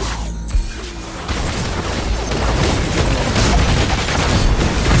away.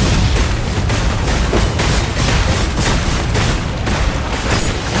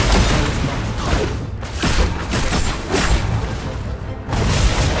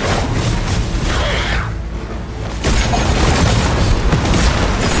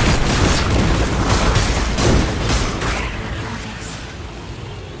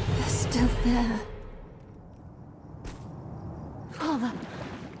 Still there. Father.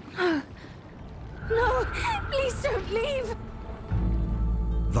 No. No! Please don't leave!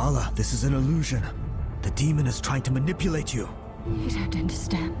 Vala, this is an illusion. The demon is trying to manipulate you. You don't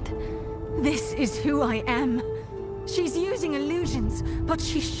understand. This is who I am. She's using illusions, but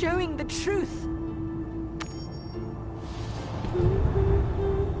she's showing the truth.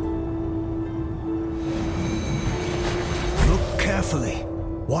 Look carefully.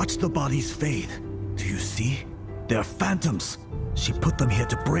 Watch the bodies fade. Do you see? They're phantoms. She put them here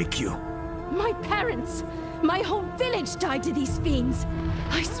to break you. My parents! My whole village died to these fiends!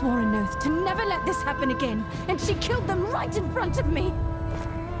 I swore an oath to never let this happen again, and she killed them right in front of me!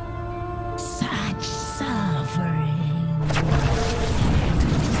 Such suffering.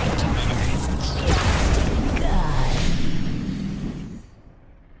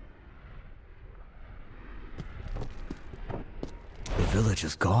 The village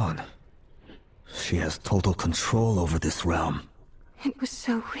is gone. She has total control over this realm. It was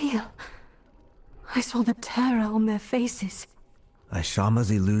so real. I saw the terror on their faces.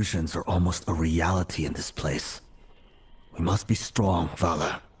 Aishama's illusions are almost a reality in this place. We must be strong,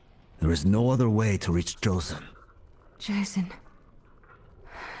 Vala. There is no other way to reach Josun. Josun.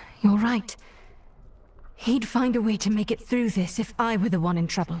 You're right. He'd find a way to make it through this if I were the one in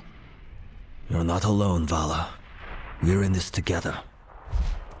trouble. You're not alone, Vala. We're in this together.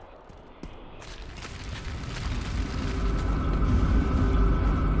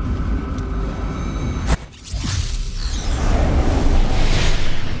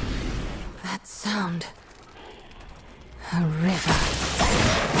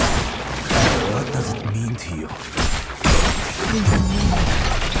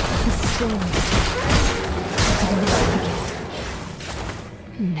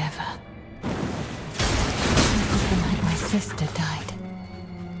 Never. Since the night my sister died.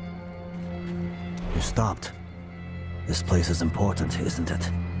 You stopped. This place is important, isn't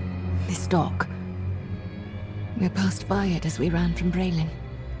it? This dock. We passed by it as we ran from Braylin.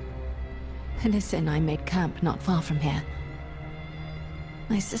 Alyssa and I made camp not far from here.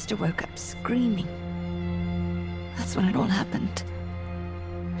 My sister woke up screaming. That's when it all happened.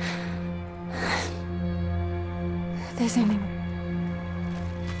 There's only...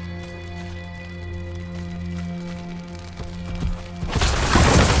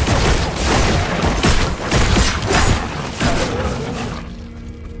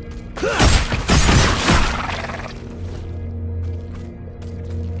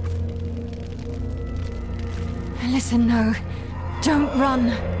 Listen, no. Don't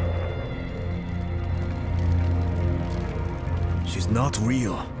run. She's not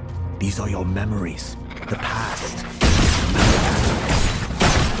real. These are your memories. The past.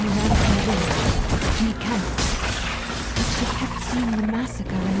 We ran from the village. In a camp. She kept seeing the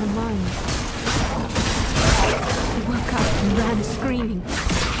massacre in her mind. I woke up and ran screaming.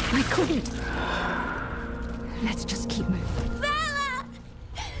 I couldn't. Let's just keep moving. Vala!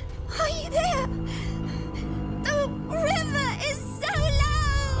 Are you there? The river is so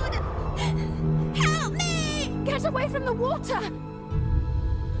loud! Help me! Get away from the water!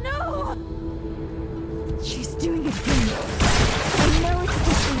 No! She's doing it again. I know it's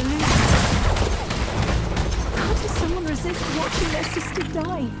just an illusion. How does someone resist watching their sister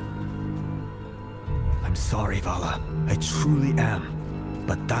die? I'm sorry, Vala. I truly am.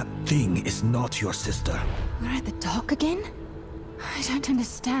 But that thing is not your sister. We're at the dock again? I don't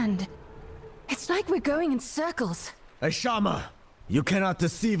understand. It's like we're going in circles. Aishama, you cannot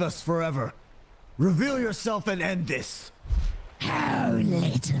deceive us forever. Reveal yourself and end this. How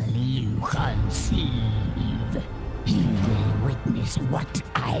little you conceive. You will witness what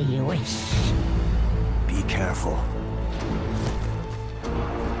I wish. Be careful.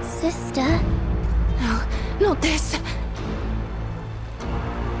 Sister? No, not this.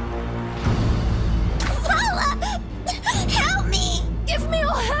 Vala! Help me! Give me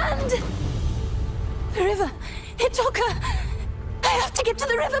your hand! The river! It took her! I have to get to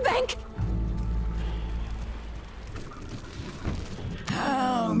the riverbank!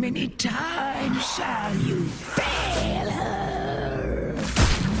 How many times shall you fail her?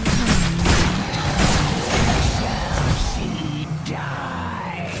 Shall she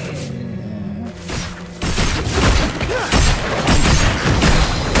die?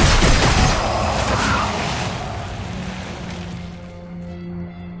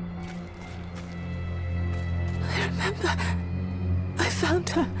 I remember. I found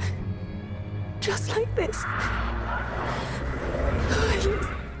her. Just like this.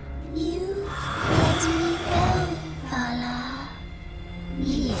 You let me go, Vala.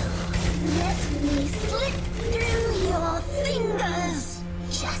 You let me slip through your fingers.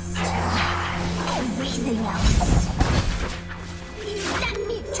 Just like everything else. You let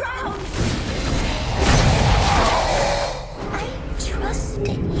me drown. I trust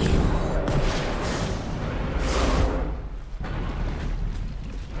in you.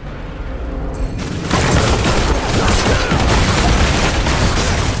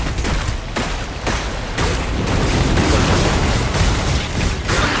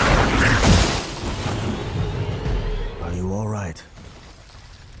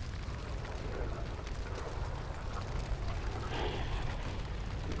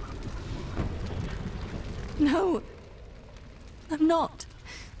 No, I'm not.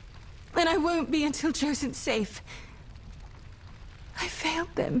 And I won't be until Josen's safe. I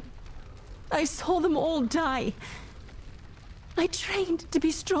failed them. I saw them all die. I trained to be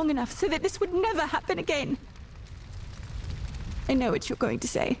strong enough so that this would never happen again. I know what you're going to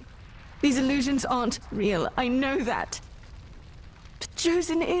say. These illusions aren't real. I know that. But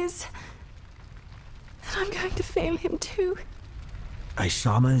Josen is. And I'm going to fail him too.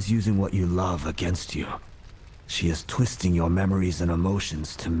 Aishama is using what you love against you. She is twisting your memories and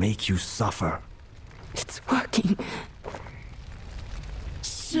emotions to make you suffer. It's working.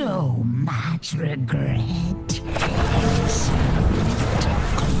 So much regret and so little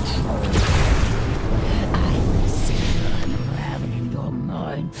control. I will still unravel your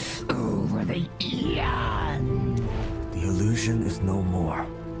mind over the eon. The illusion is no more.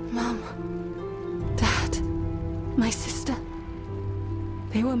 Mom, Dad, my sister.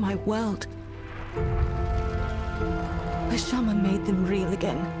 They were my world. Aishama made them real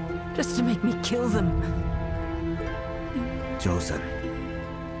again, just to make me kill them. Josen,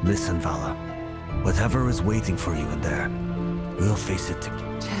 listen, Vala. Whatever is waiting for you in there, we'll face it together.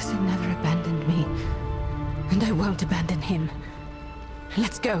 Josen never abandoned me, and I won't abandon him.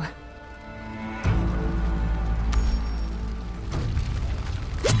 Let's go.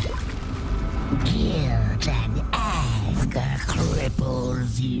 Guilt and anger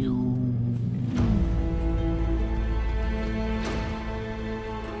cripples you.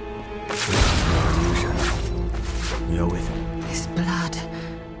 You're with him. His blood.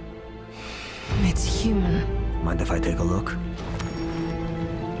 It's human. Mind if I take a look?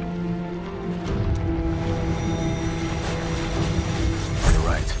 You're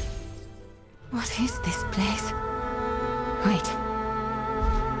right. What is this place? Wait.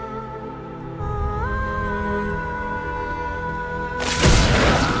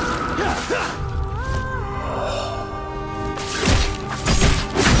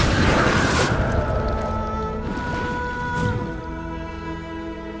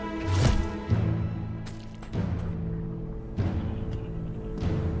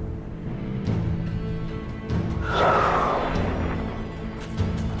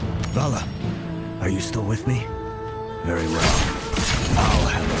 Vala, are you still with me? Very well. I'll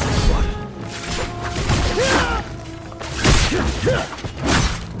handle this one.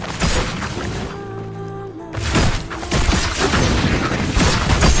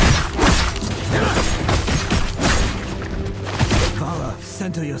 Vala,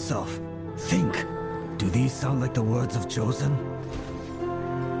 center yourself. Think. Do these sound like the words of Chosen?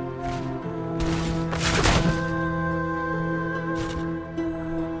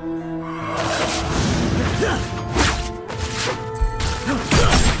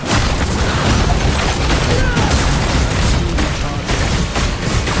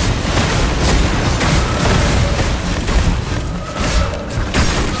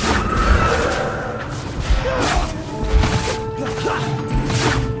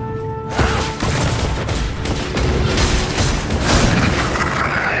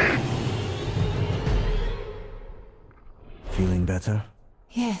 Feeling better?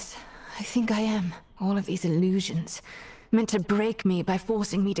 Yes, I think I am. All of these illusions, meant to break me by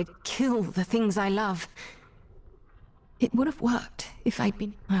forcing me to kill the things I love. It would have worked if I'd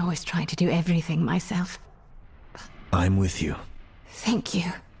been... I always try to do everything myself. I'm with you. Thank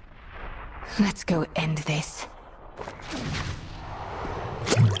you. Let's go end this.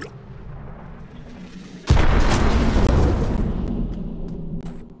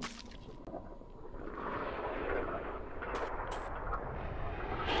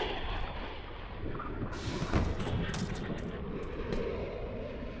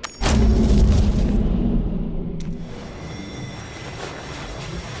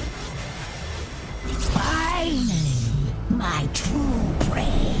 Finally, my true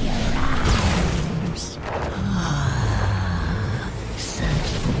prey arrives. Search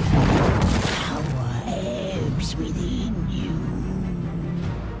for what power ebbs within you.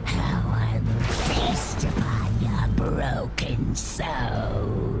 How I will feast upon your broken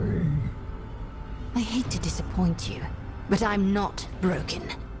soul. I hate to disappoint you, but I'm not broken.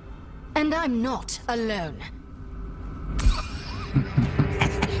 And I'm not alone.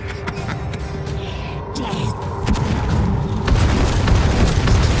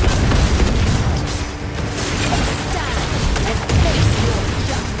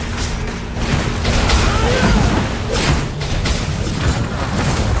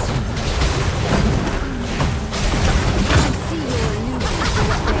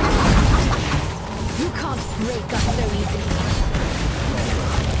 Break us so easily.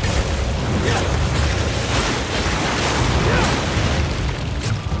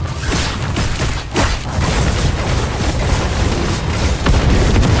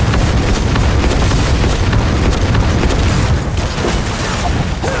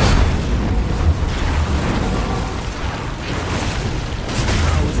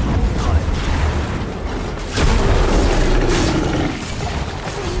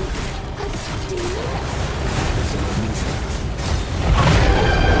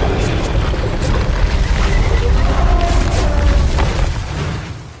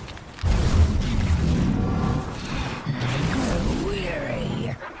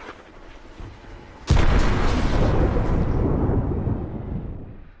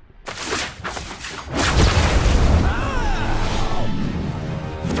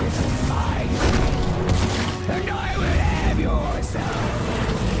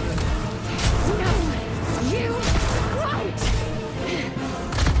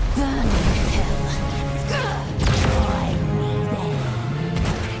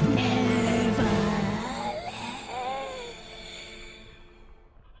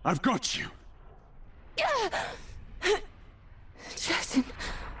 I've got you. Jason,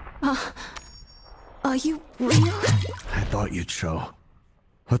 are you real? I thought you'd show.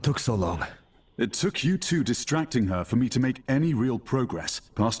 What took so long? It took you two distracting her for me to make any real progress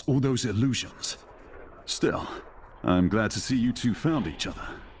past all those illusions. Still, I'm glad to see you two found each other.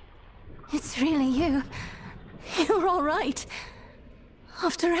 It's really you. You're all right.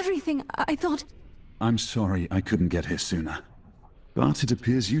 After everything, I thought... I'm sorry I couldn't get here sooner. But it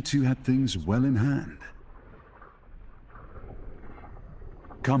appears you two had things well in hand.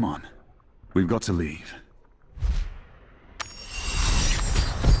 Come on. We've got to leave.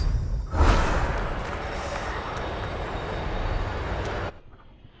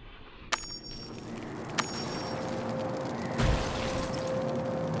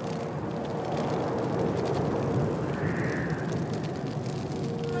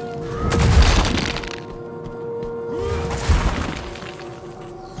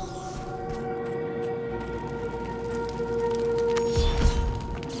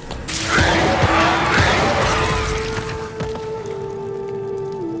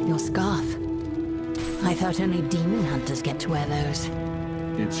 Your scarf. I thought only demon hunters get to wear those.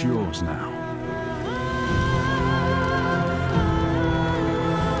 It's yours now.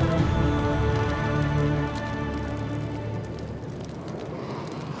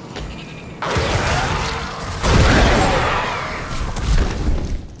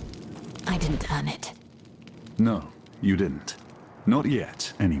 I didn't earn it. No, you didn't. Not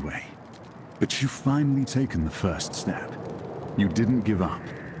yet, anyway. But you've finally taken the first step. You didn't give up.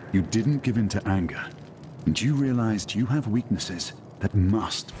 You didn't give in to anger. And you realized you have weaknesses that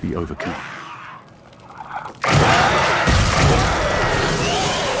must be overcome. A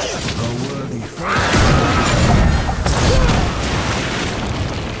worthy foe.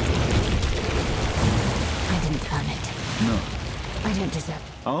 I didn't earn it. No. I don't deserve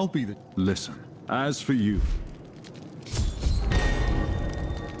it. I'll be the... Listen, as for you...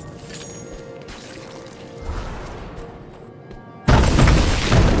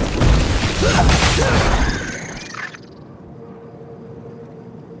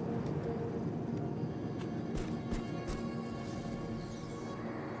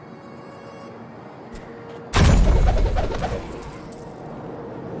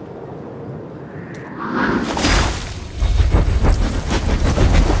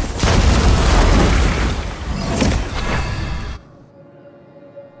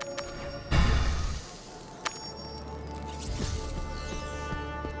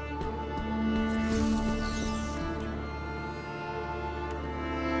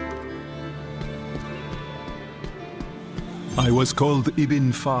 I was called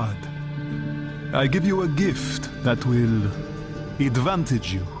Ibn Fad. I give you a gift that will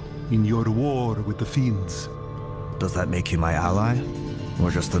advantage you in your war with the fiends. Does that make you my ally?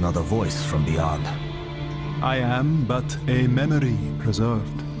 Or just another voice from beyond? I am but a memory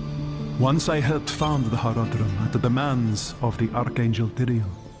preserved. Once I helped found the Haradrim at the demands of the Archangel Tyrael.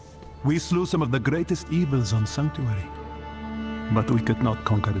 We slew some of the greatest evils on Sanctuary. But we could not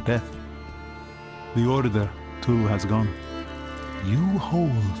conquer death. The Order, too, has gone. You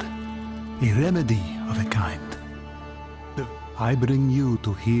hold a remedy of a kind. I bring you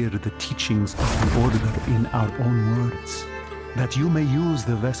to hear the teachings of the Order in our own words, that you may use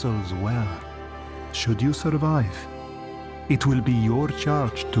the vessels well. Should you survive, it will be your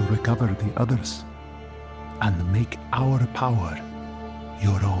charge to recover the others and make our power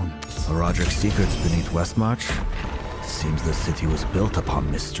your own. Roderick's secrets beneath Westmarch? Seems the city was built upon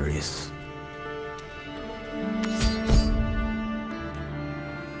mysteries.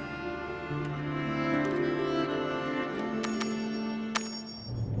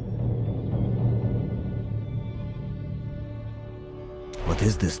 What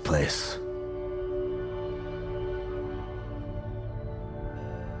is this place?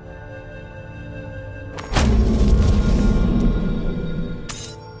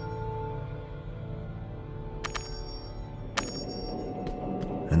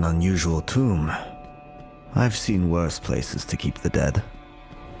 An unusual tomb. I've seen worse places to keep the dead.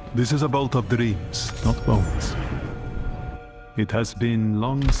 This is a vault of dreams, not bones. It has been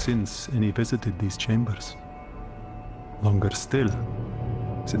long since any visited these chambers. Longer still,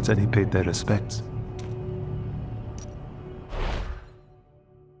 since any paid their respects.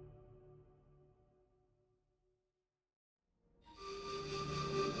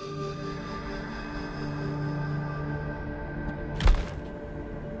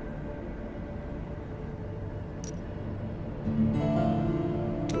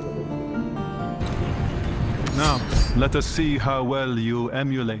 Now, let us see how well you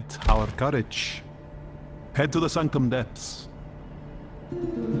emulate our courage. Head to the Sanctum Depths.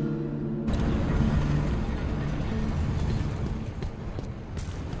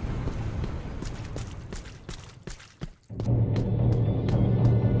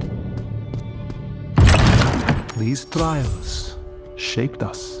 These trials shaped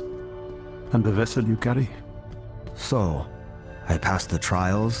us, and the vessel you carry. So, I pass the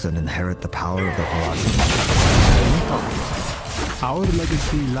trials and inherit the power of the Horizon? Our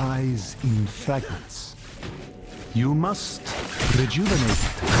legacy lies in fragments. You must rejuvenate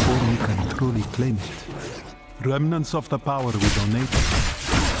it before we can truly claim it. Remnants of the power we donated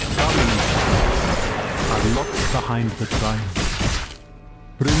are locked behind the trials.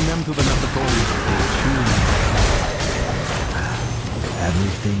 Bring them to the laboratory.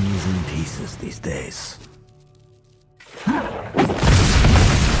 Everything is in pieces these days.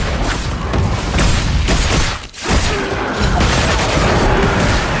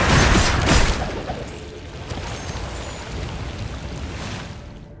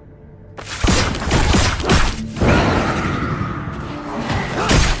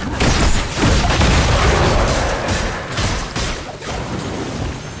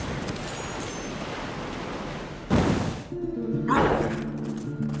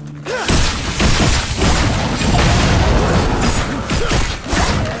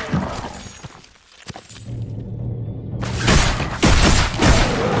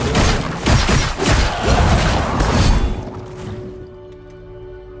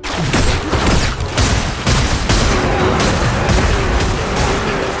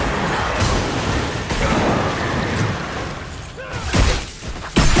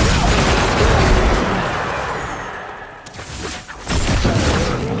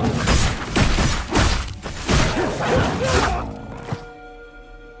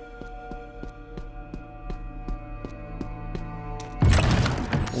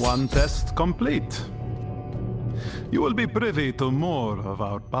 One test complete. You will be privy to more of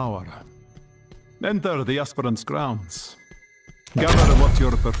our power. Enter the aspirant's grounds. Gather what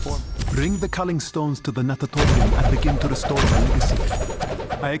you're performing. Bring the culling stones to the natatorium and begin to restore the legacy.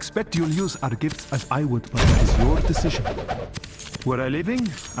 I expect you'll use our gifts as I would, but it is your decision. Were I living,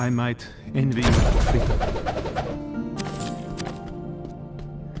 I might envy you that freedom.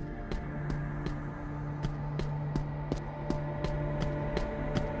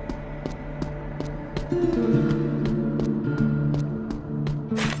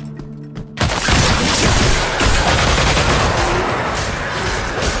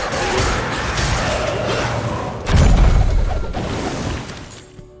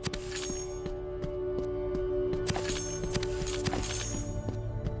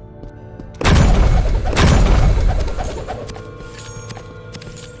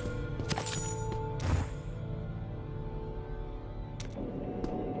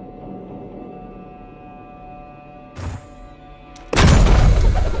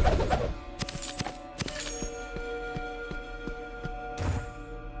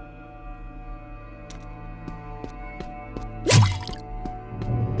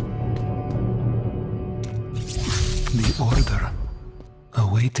 The Order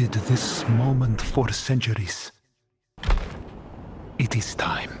awaited this moment for centuries. It is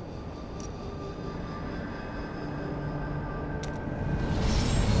time.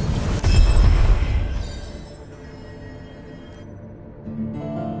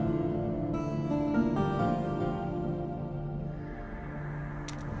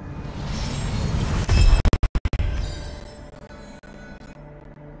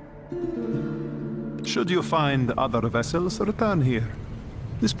 Should you find other vessels, return here.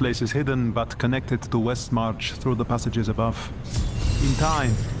 This place is hidden but connected to Westmarch through the passages above. In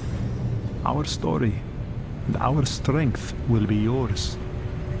time, our story and our strength will be yours.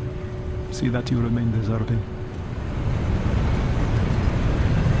 See that you remain deserving.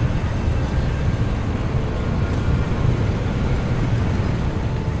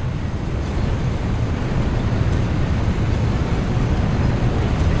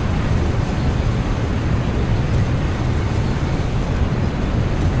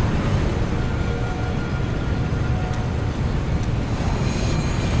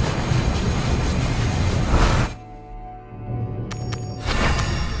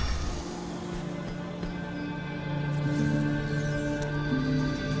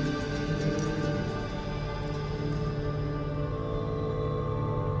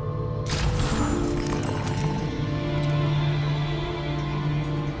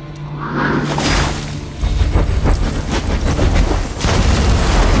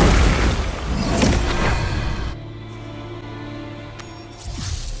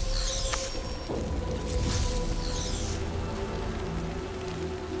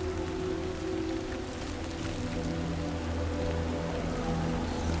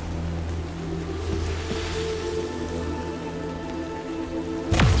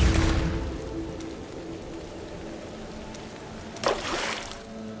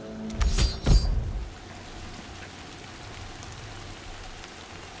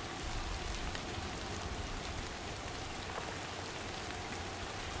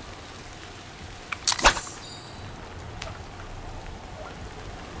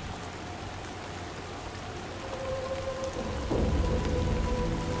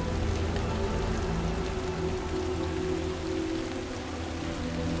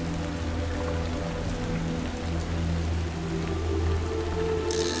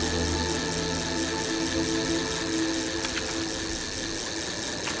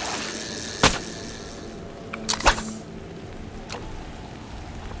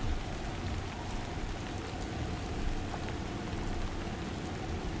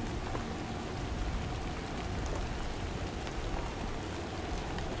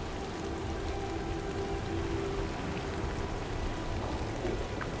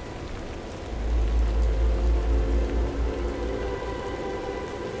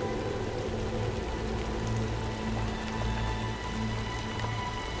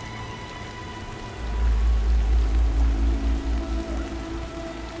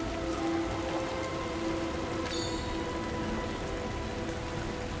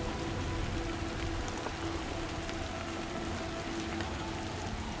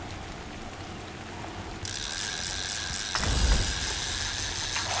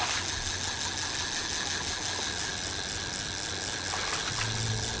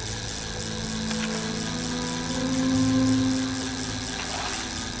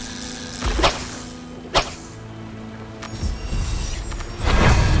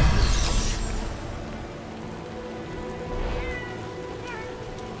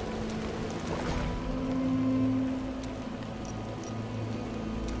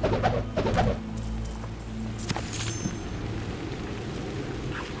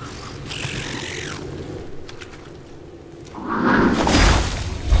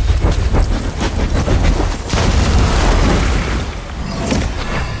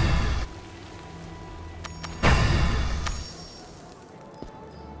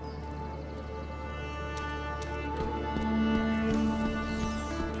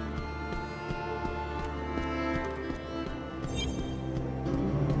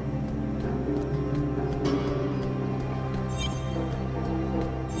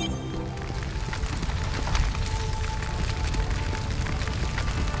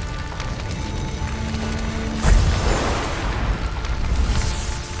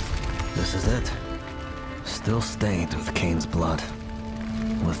 This is it. Still stained with Cain's blood.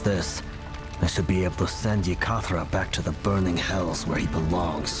 With this, I should be able to send Yikathra back to the burning hells where he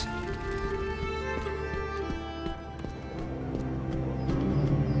belongs.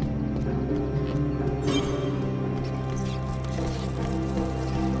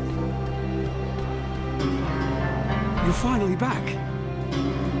 You're finally back.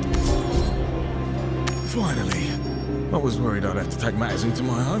 Finally. I was worried I'd have to take matters into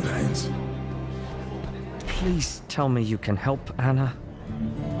my own hands. Please tell me you can help, Anna.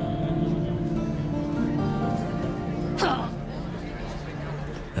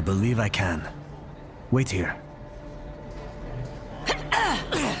 I believe I can. Wait here.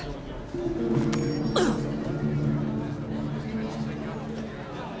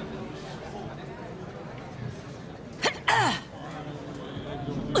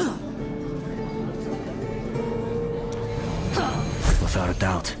 Without a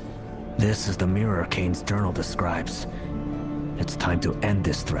doubt, this is the mirror Cain's journal describes. It's time to end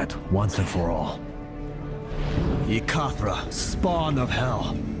this threat once and for all. Yikathra, spawn of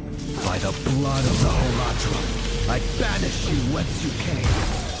hell, by the blood of the Horatrum, I banish you whence you came.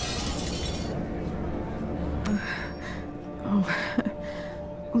 Oh,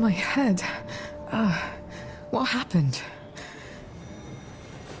 my head. What happened?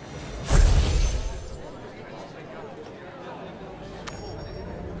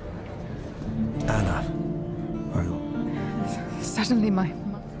 Anna, are you... Suddenly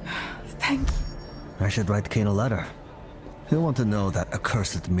Thank you. I should write Cain a letter. He'll want to know that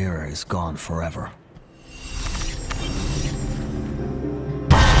accursed mirror is gone forever.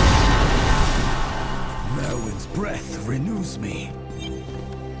 Merwin's breath renews me.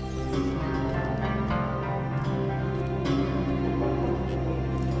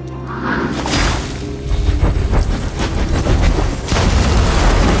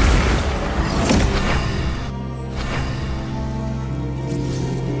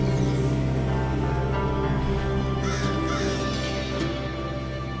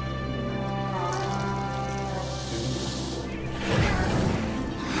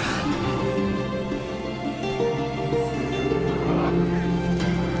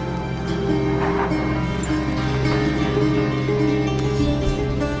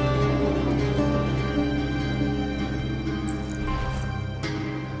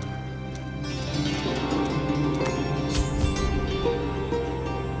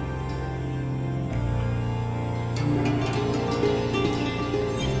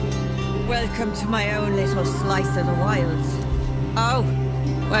 Welcome to my own little slice of the wilds. Oh,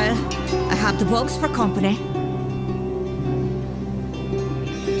 well, I have the bugs for company.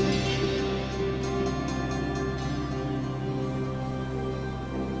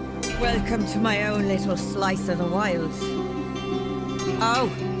 Welcome to my own little slice of the wilds. Oh,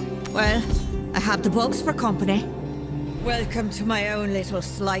 well, I have the bugs for company. Welcome to my own little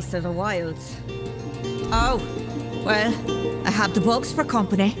slice of the wilds. Oh, well, I have the bugs for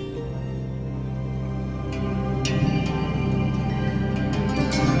company.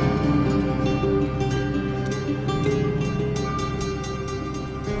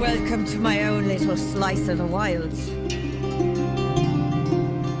 Welcome to my own little slice of the wilds.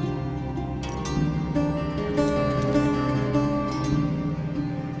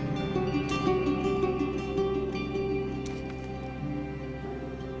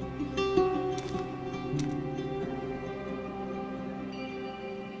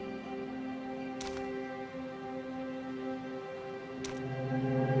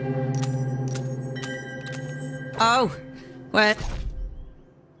 Oh, well...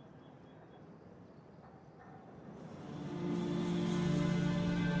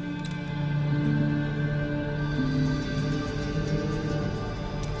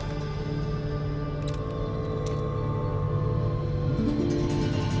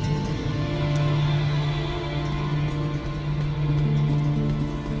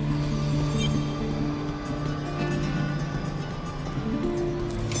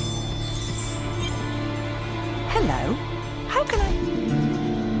 Hello? How can I...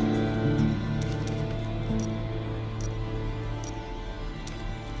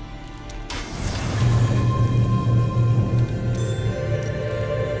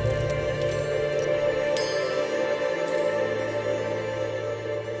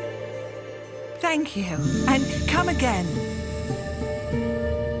 Thank you. And come again.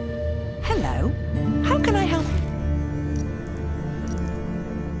 Hello? How can I help?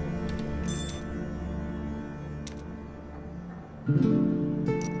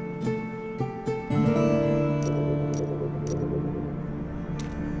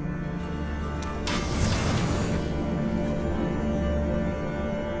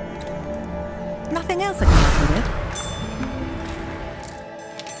 Nothing else I can help you with?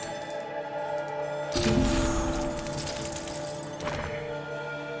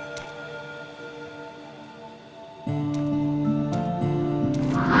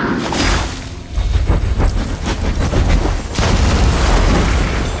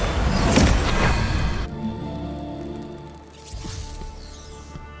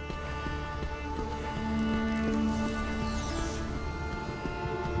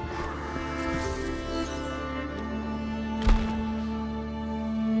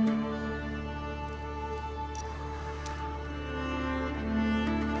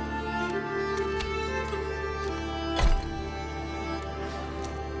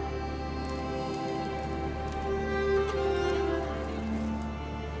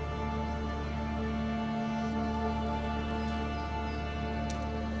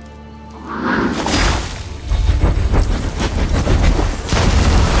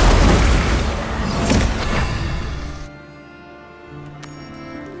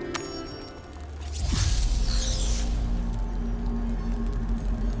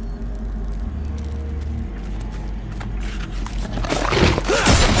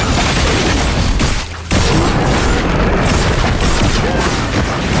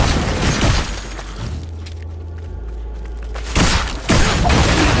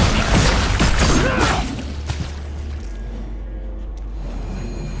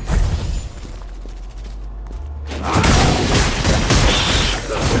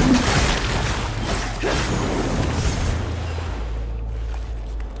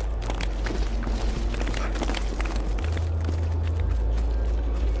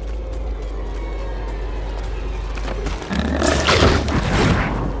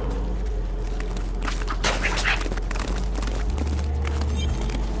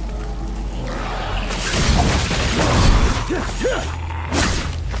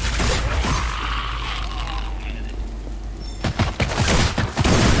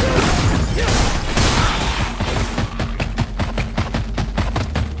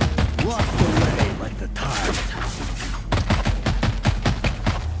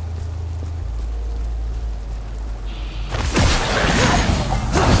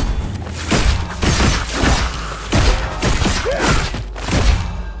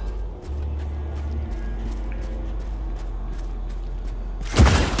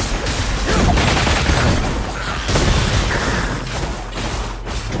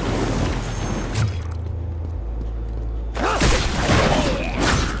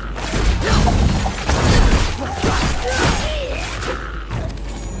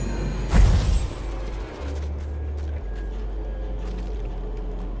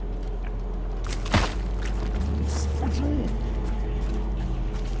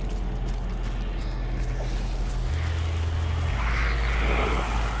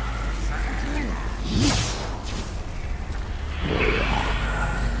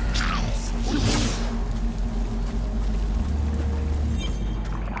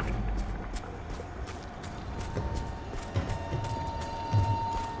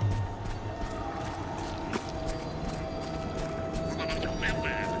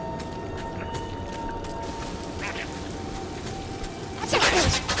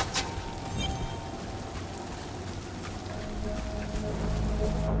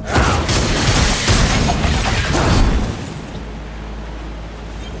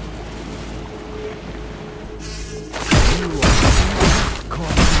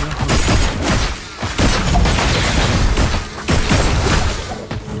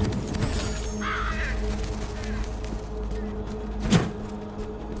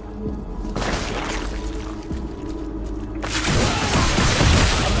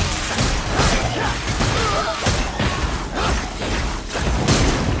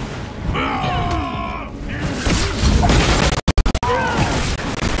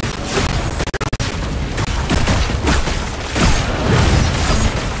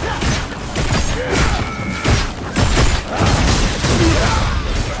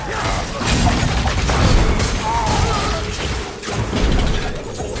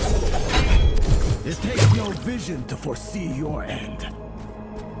 see your end.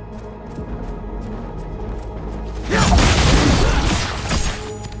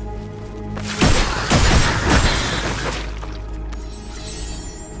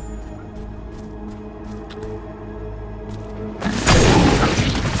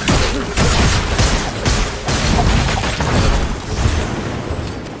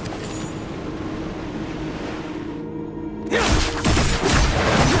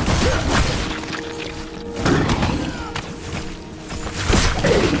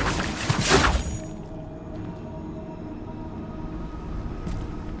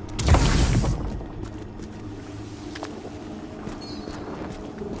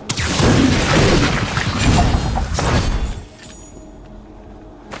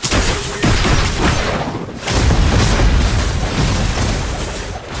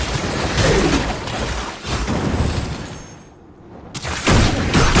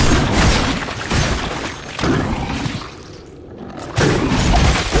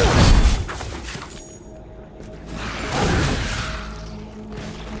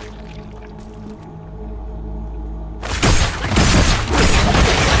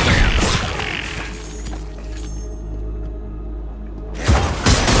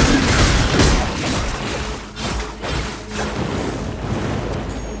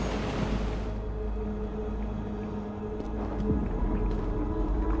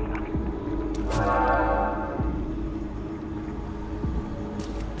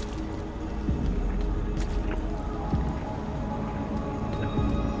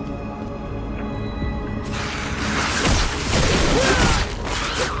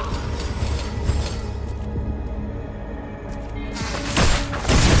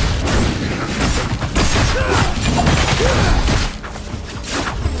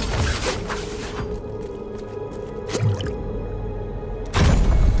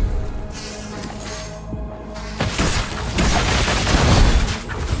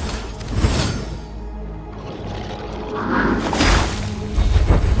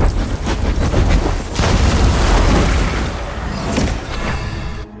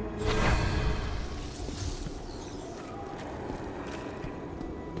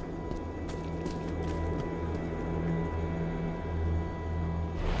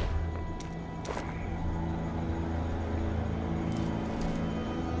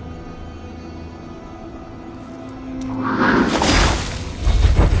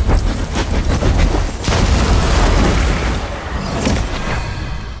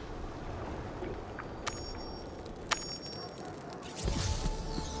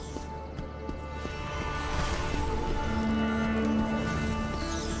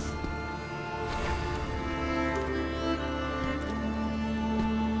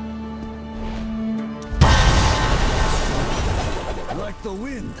 Like the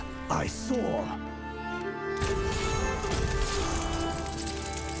wind, I soar.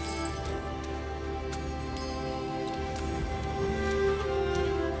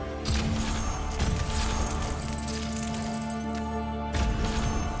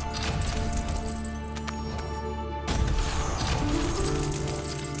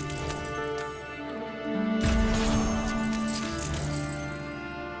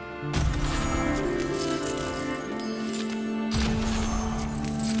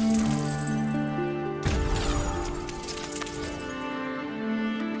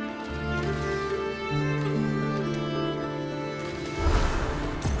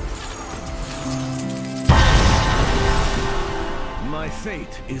 My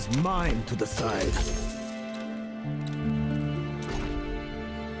fate is mine to decide.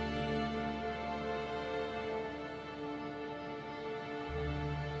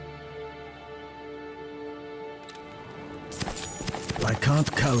 I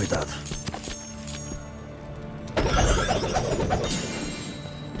can't carry that.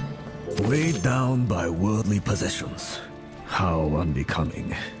 Weighed down by worldly possessions. How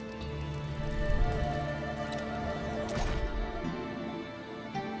unbecoming.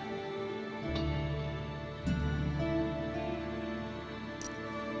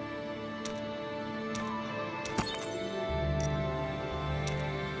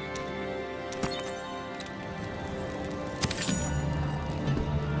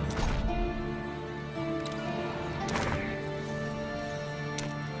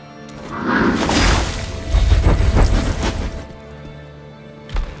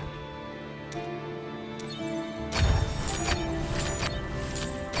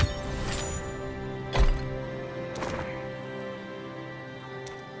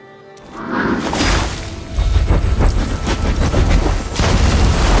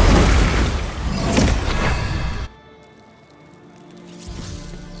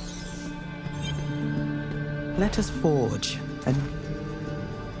 Let us forge and...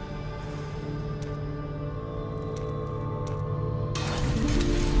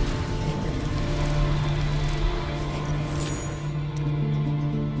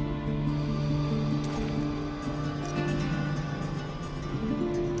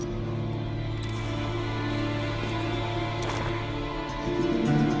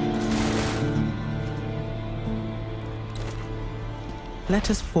 Let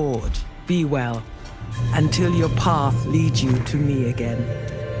us forge. Be well, until your path leads you to me again.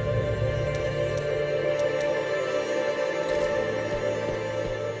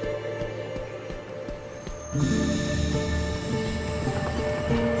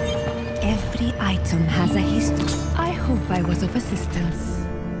 Every item has a history. I hope I was of assistance.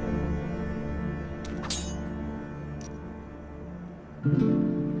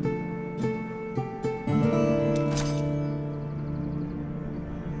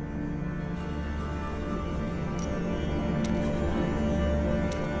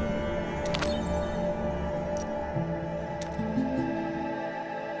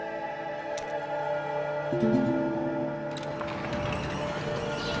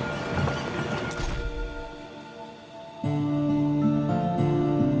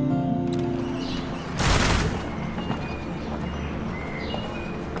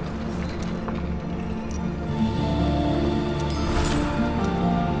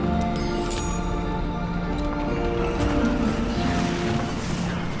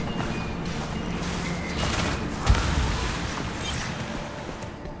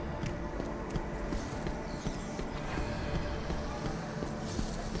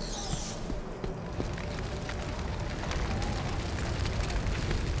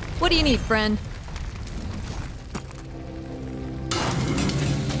 What do you need, friend?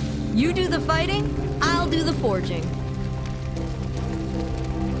 You do the fighting, I'll do the forging.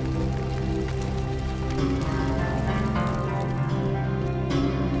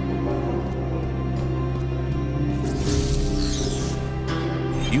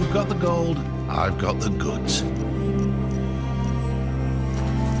 You've got the gold, I've got the goods.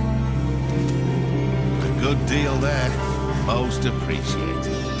 A good deal there. Most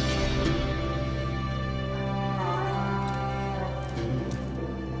appreciated.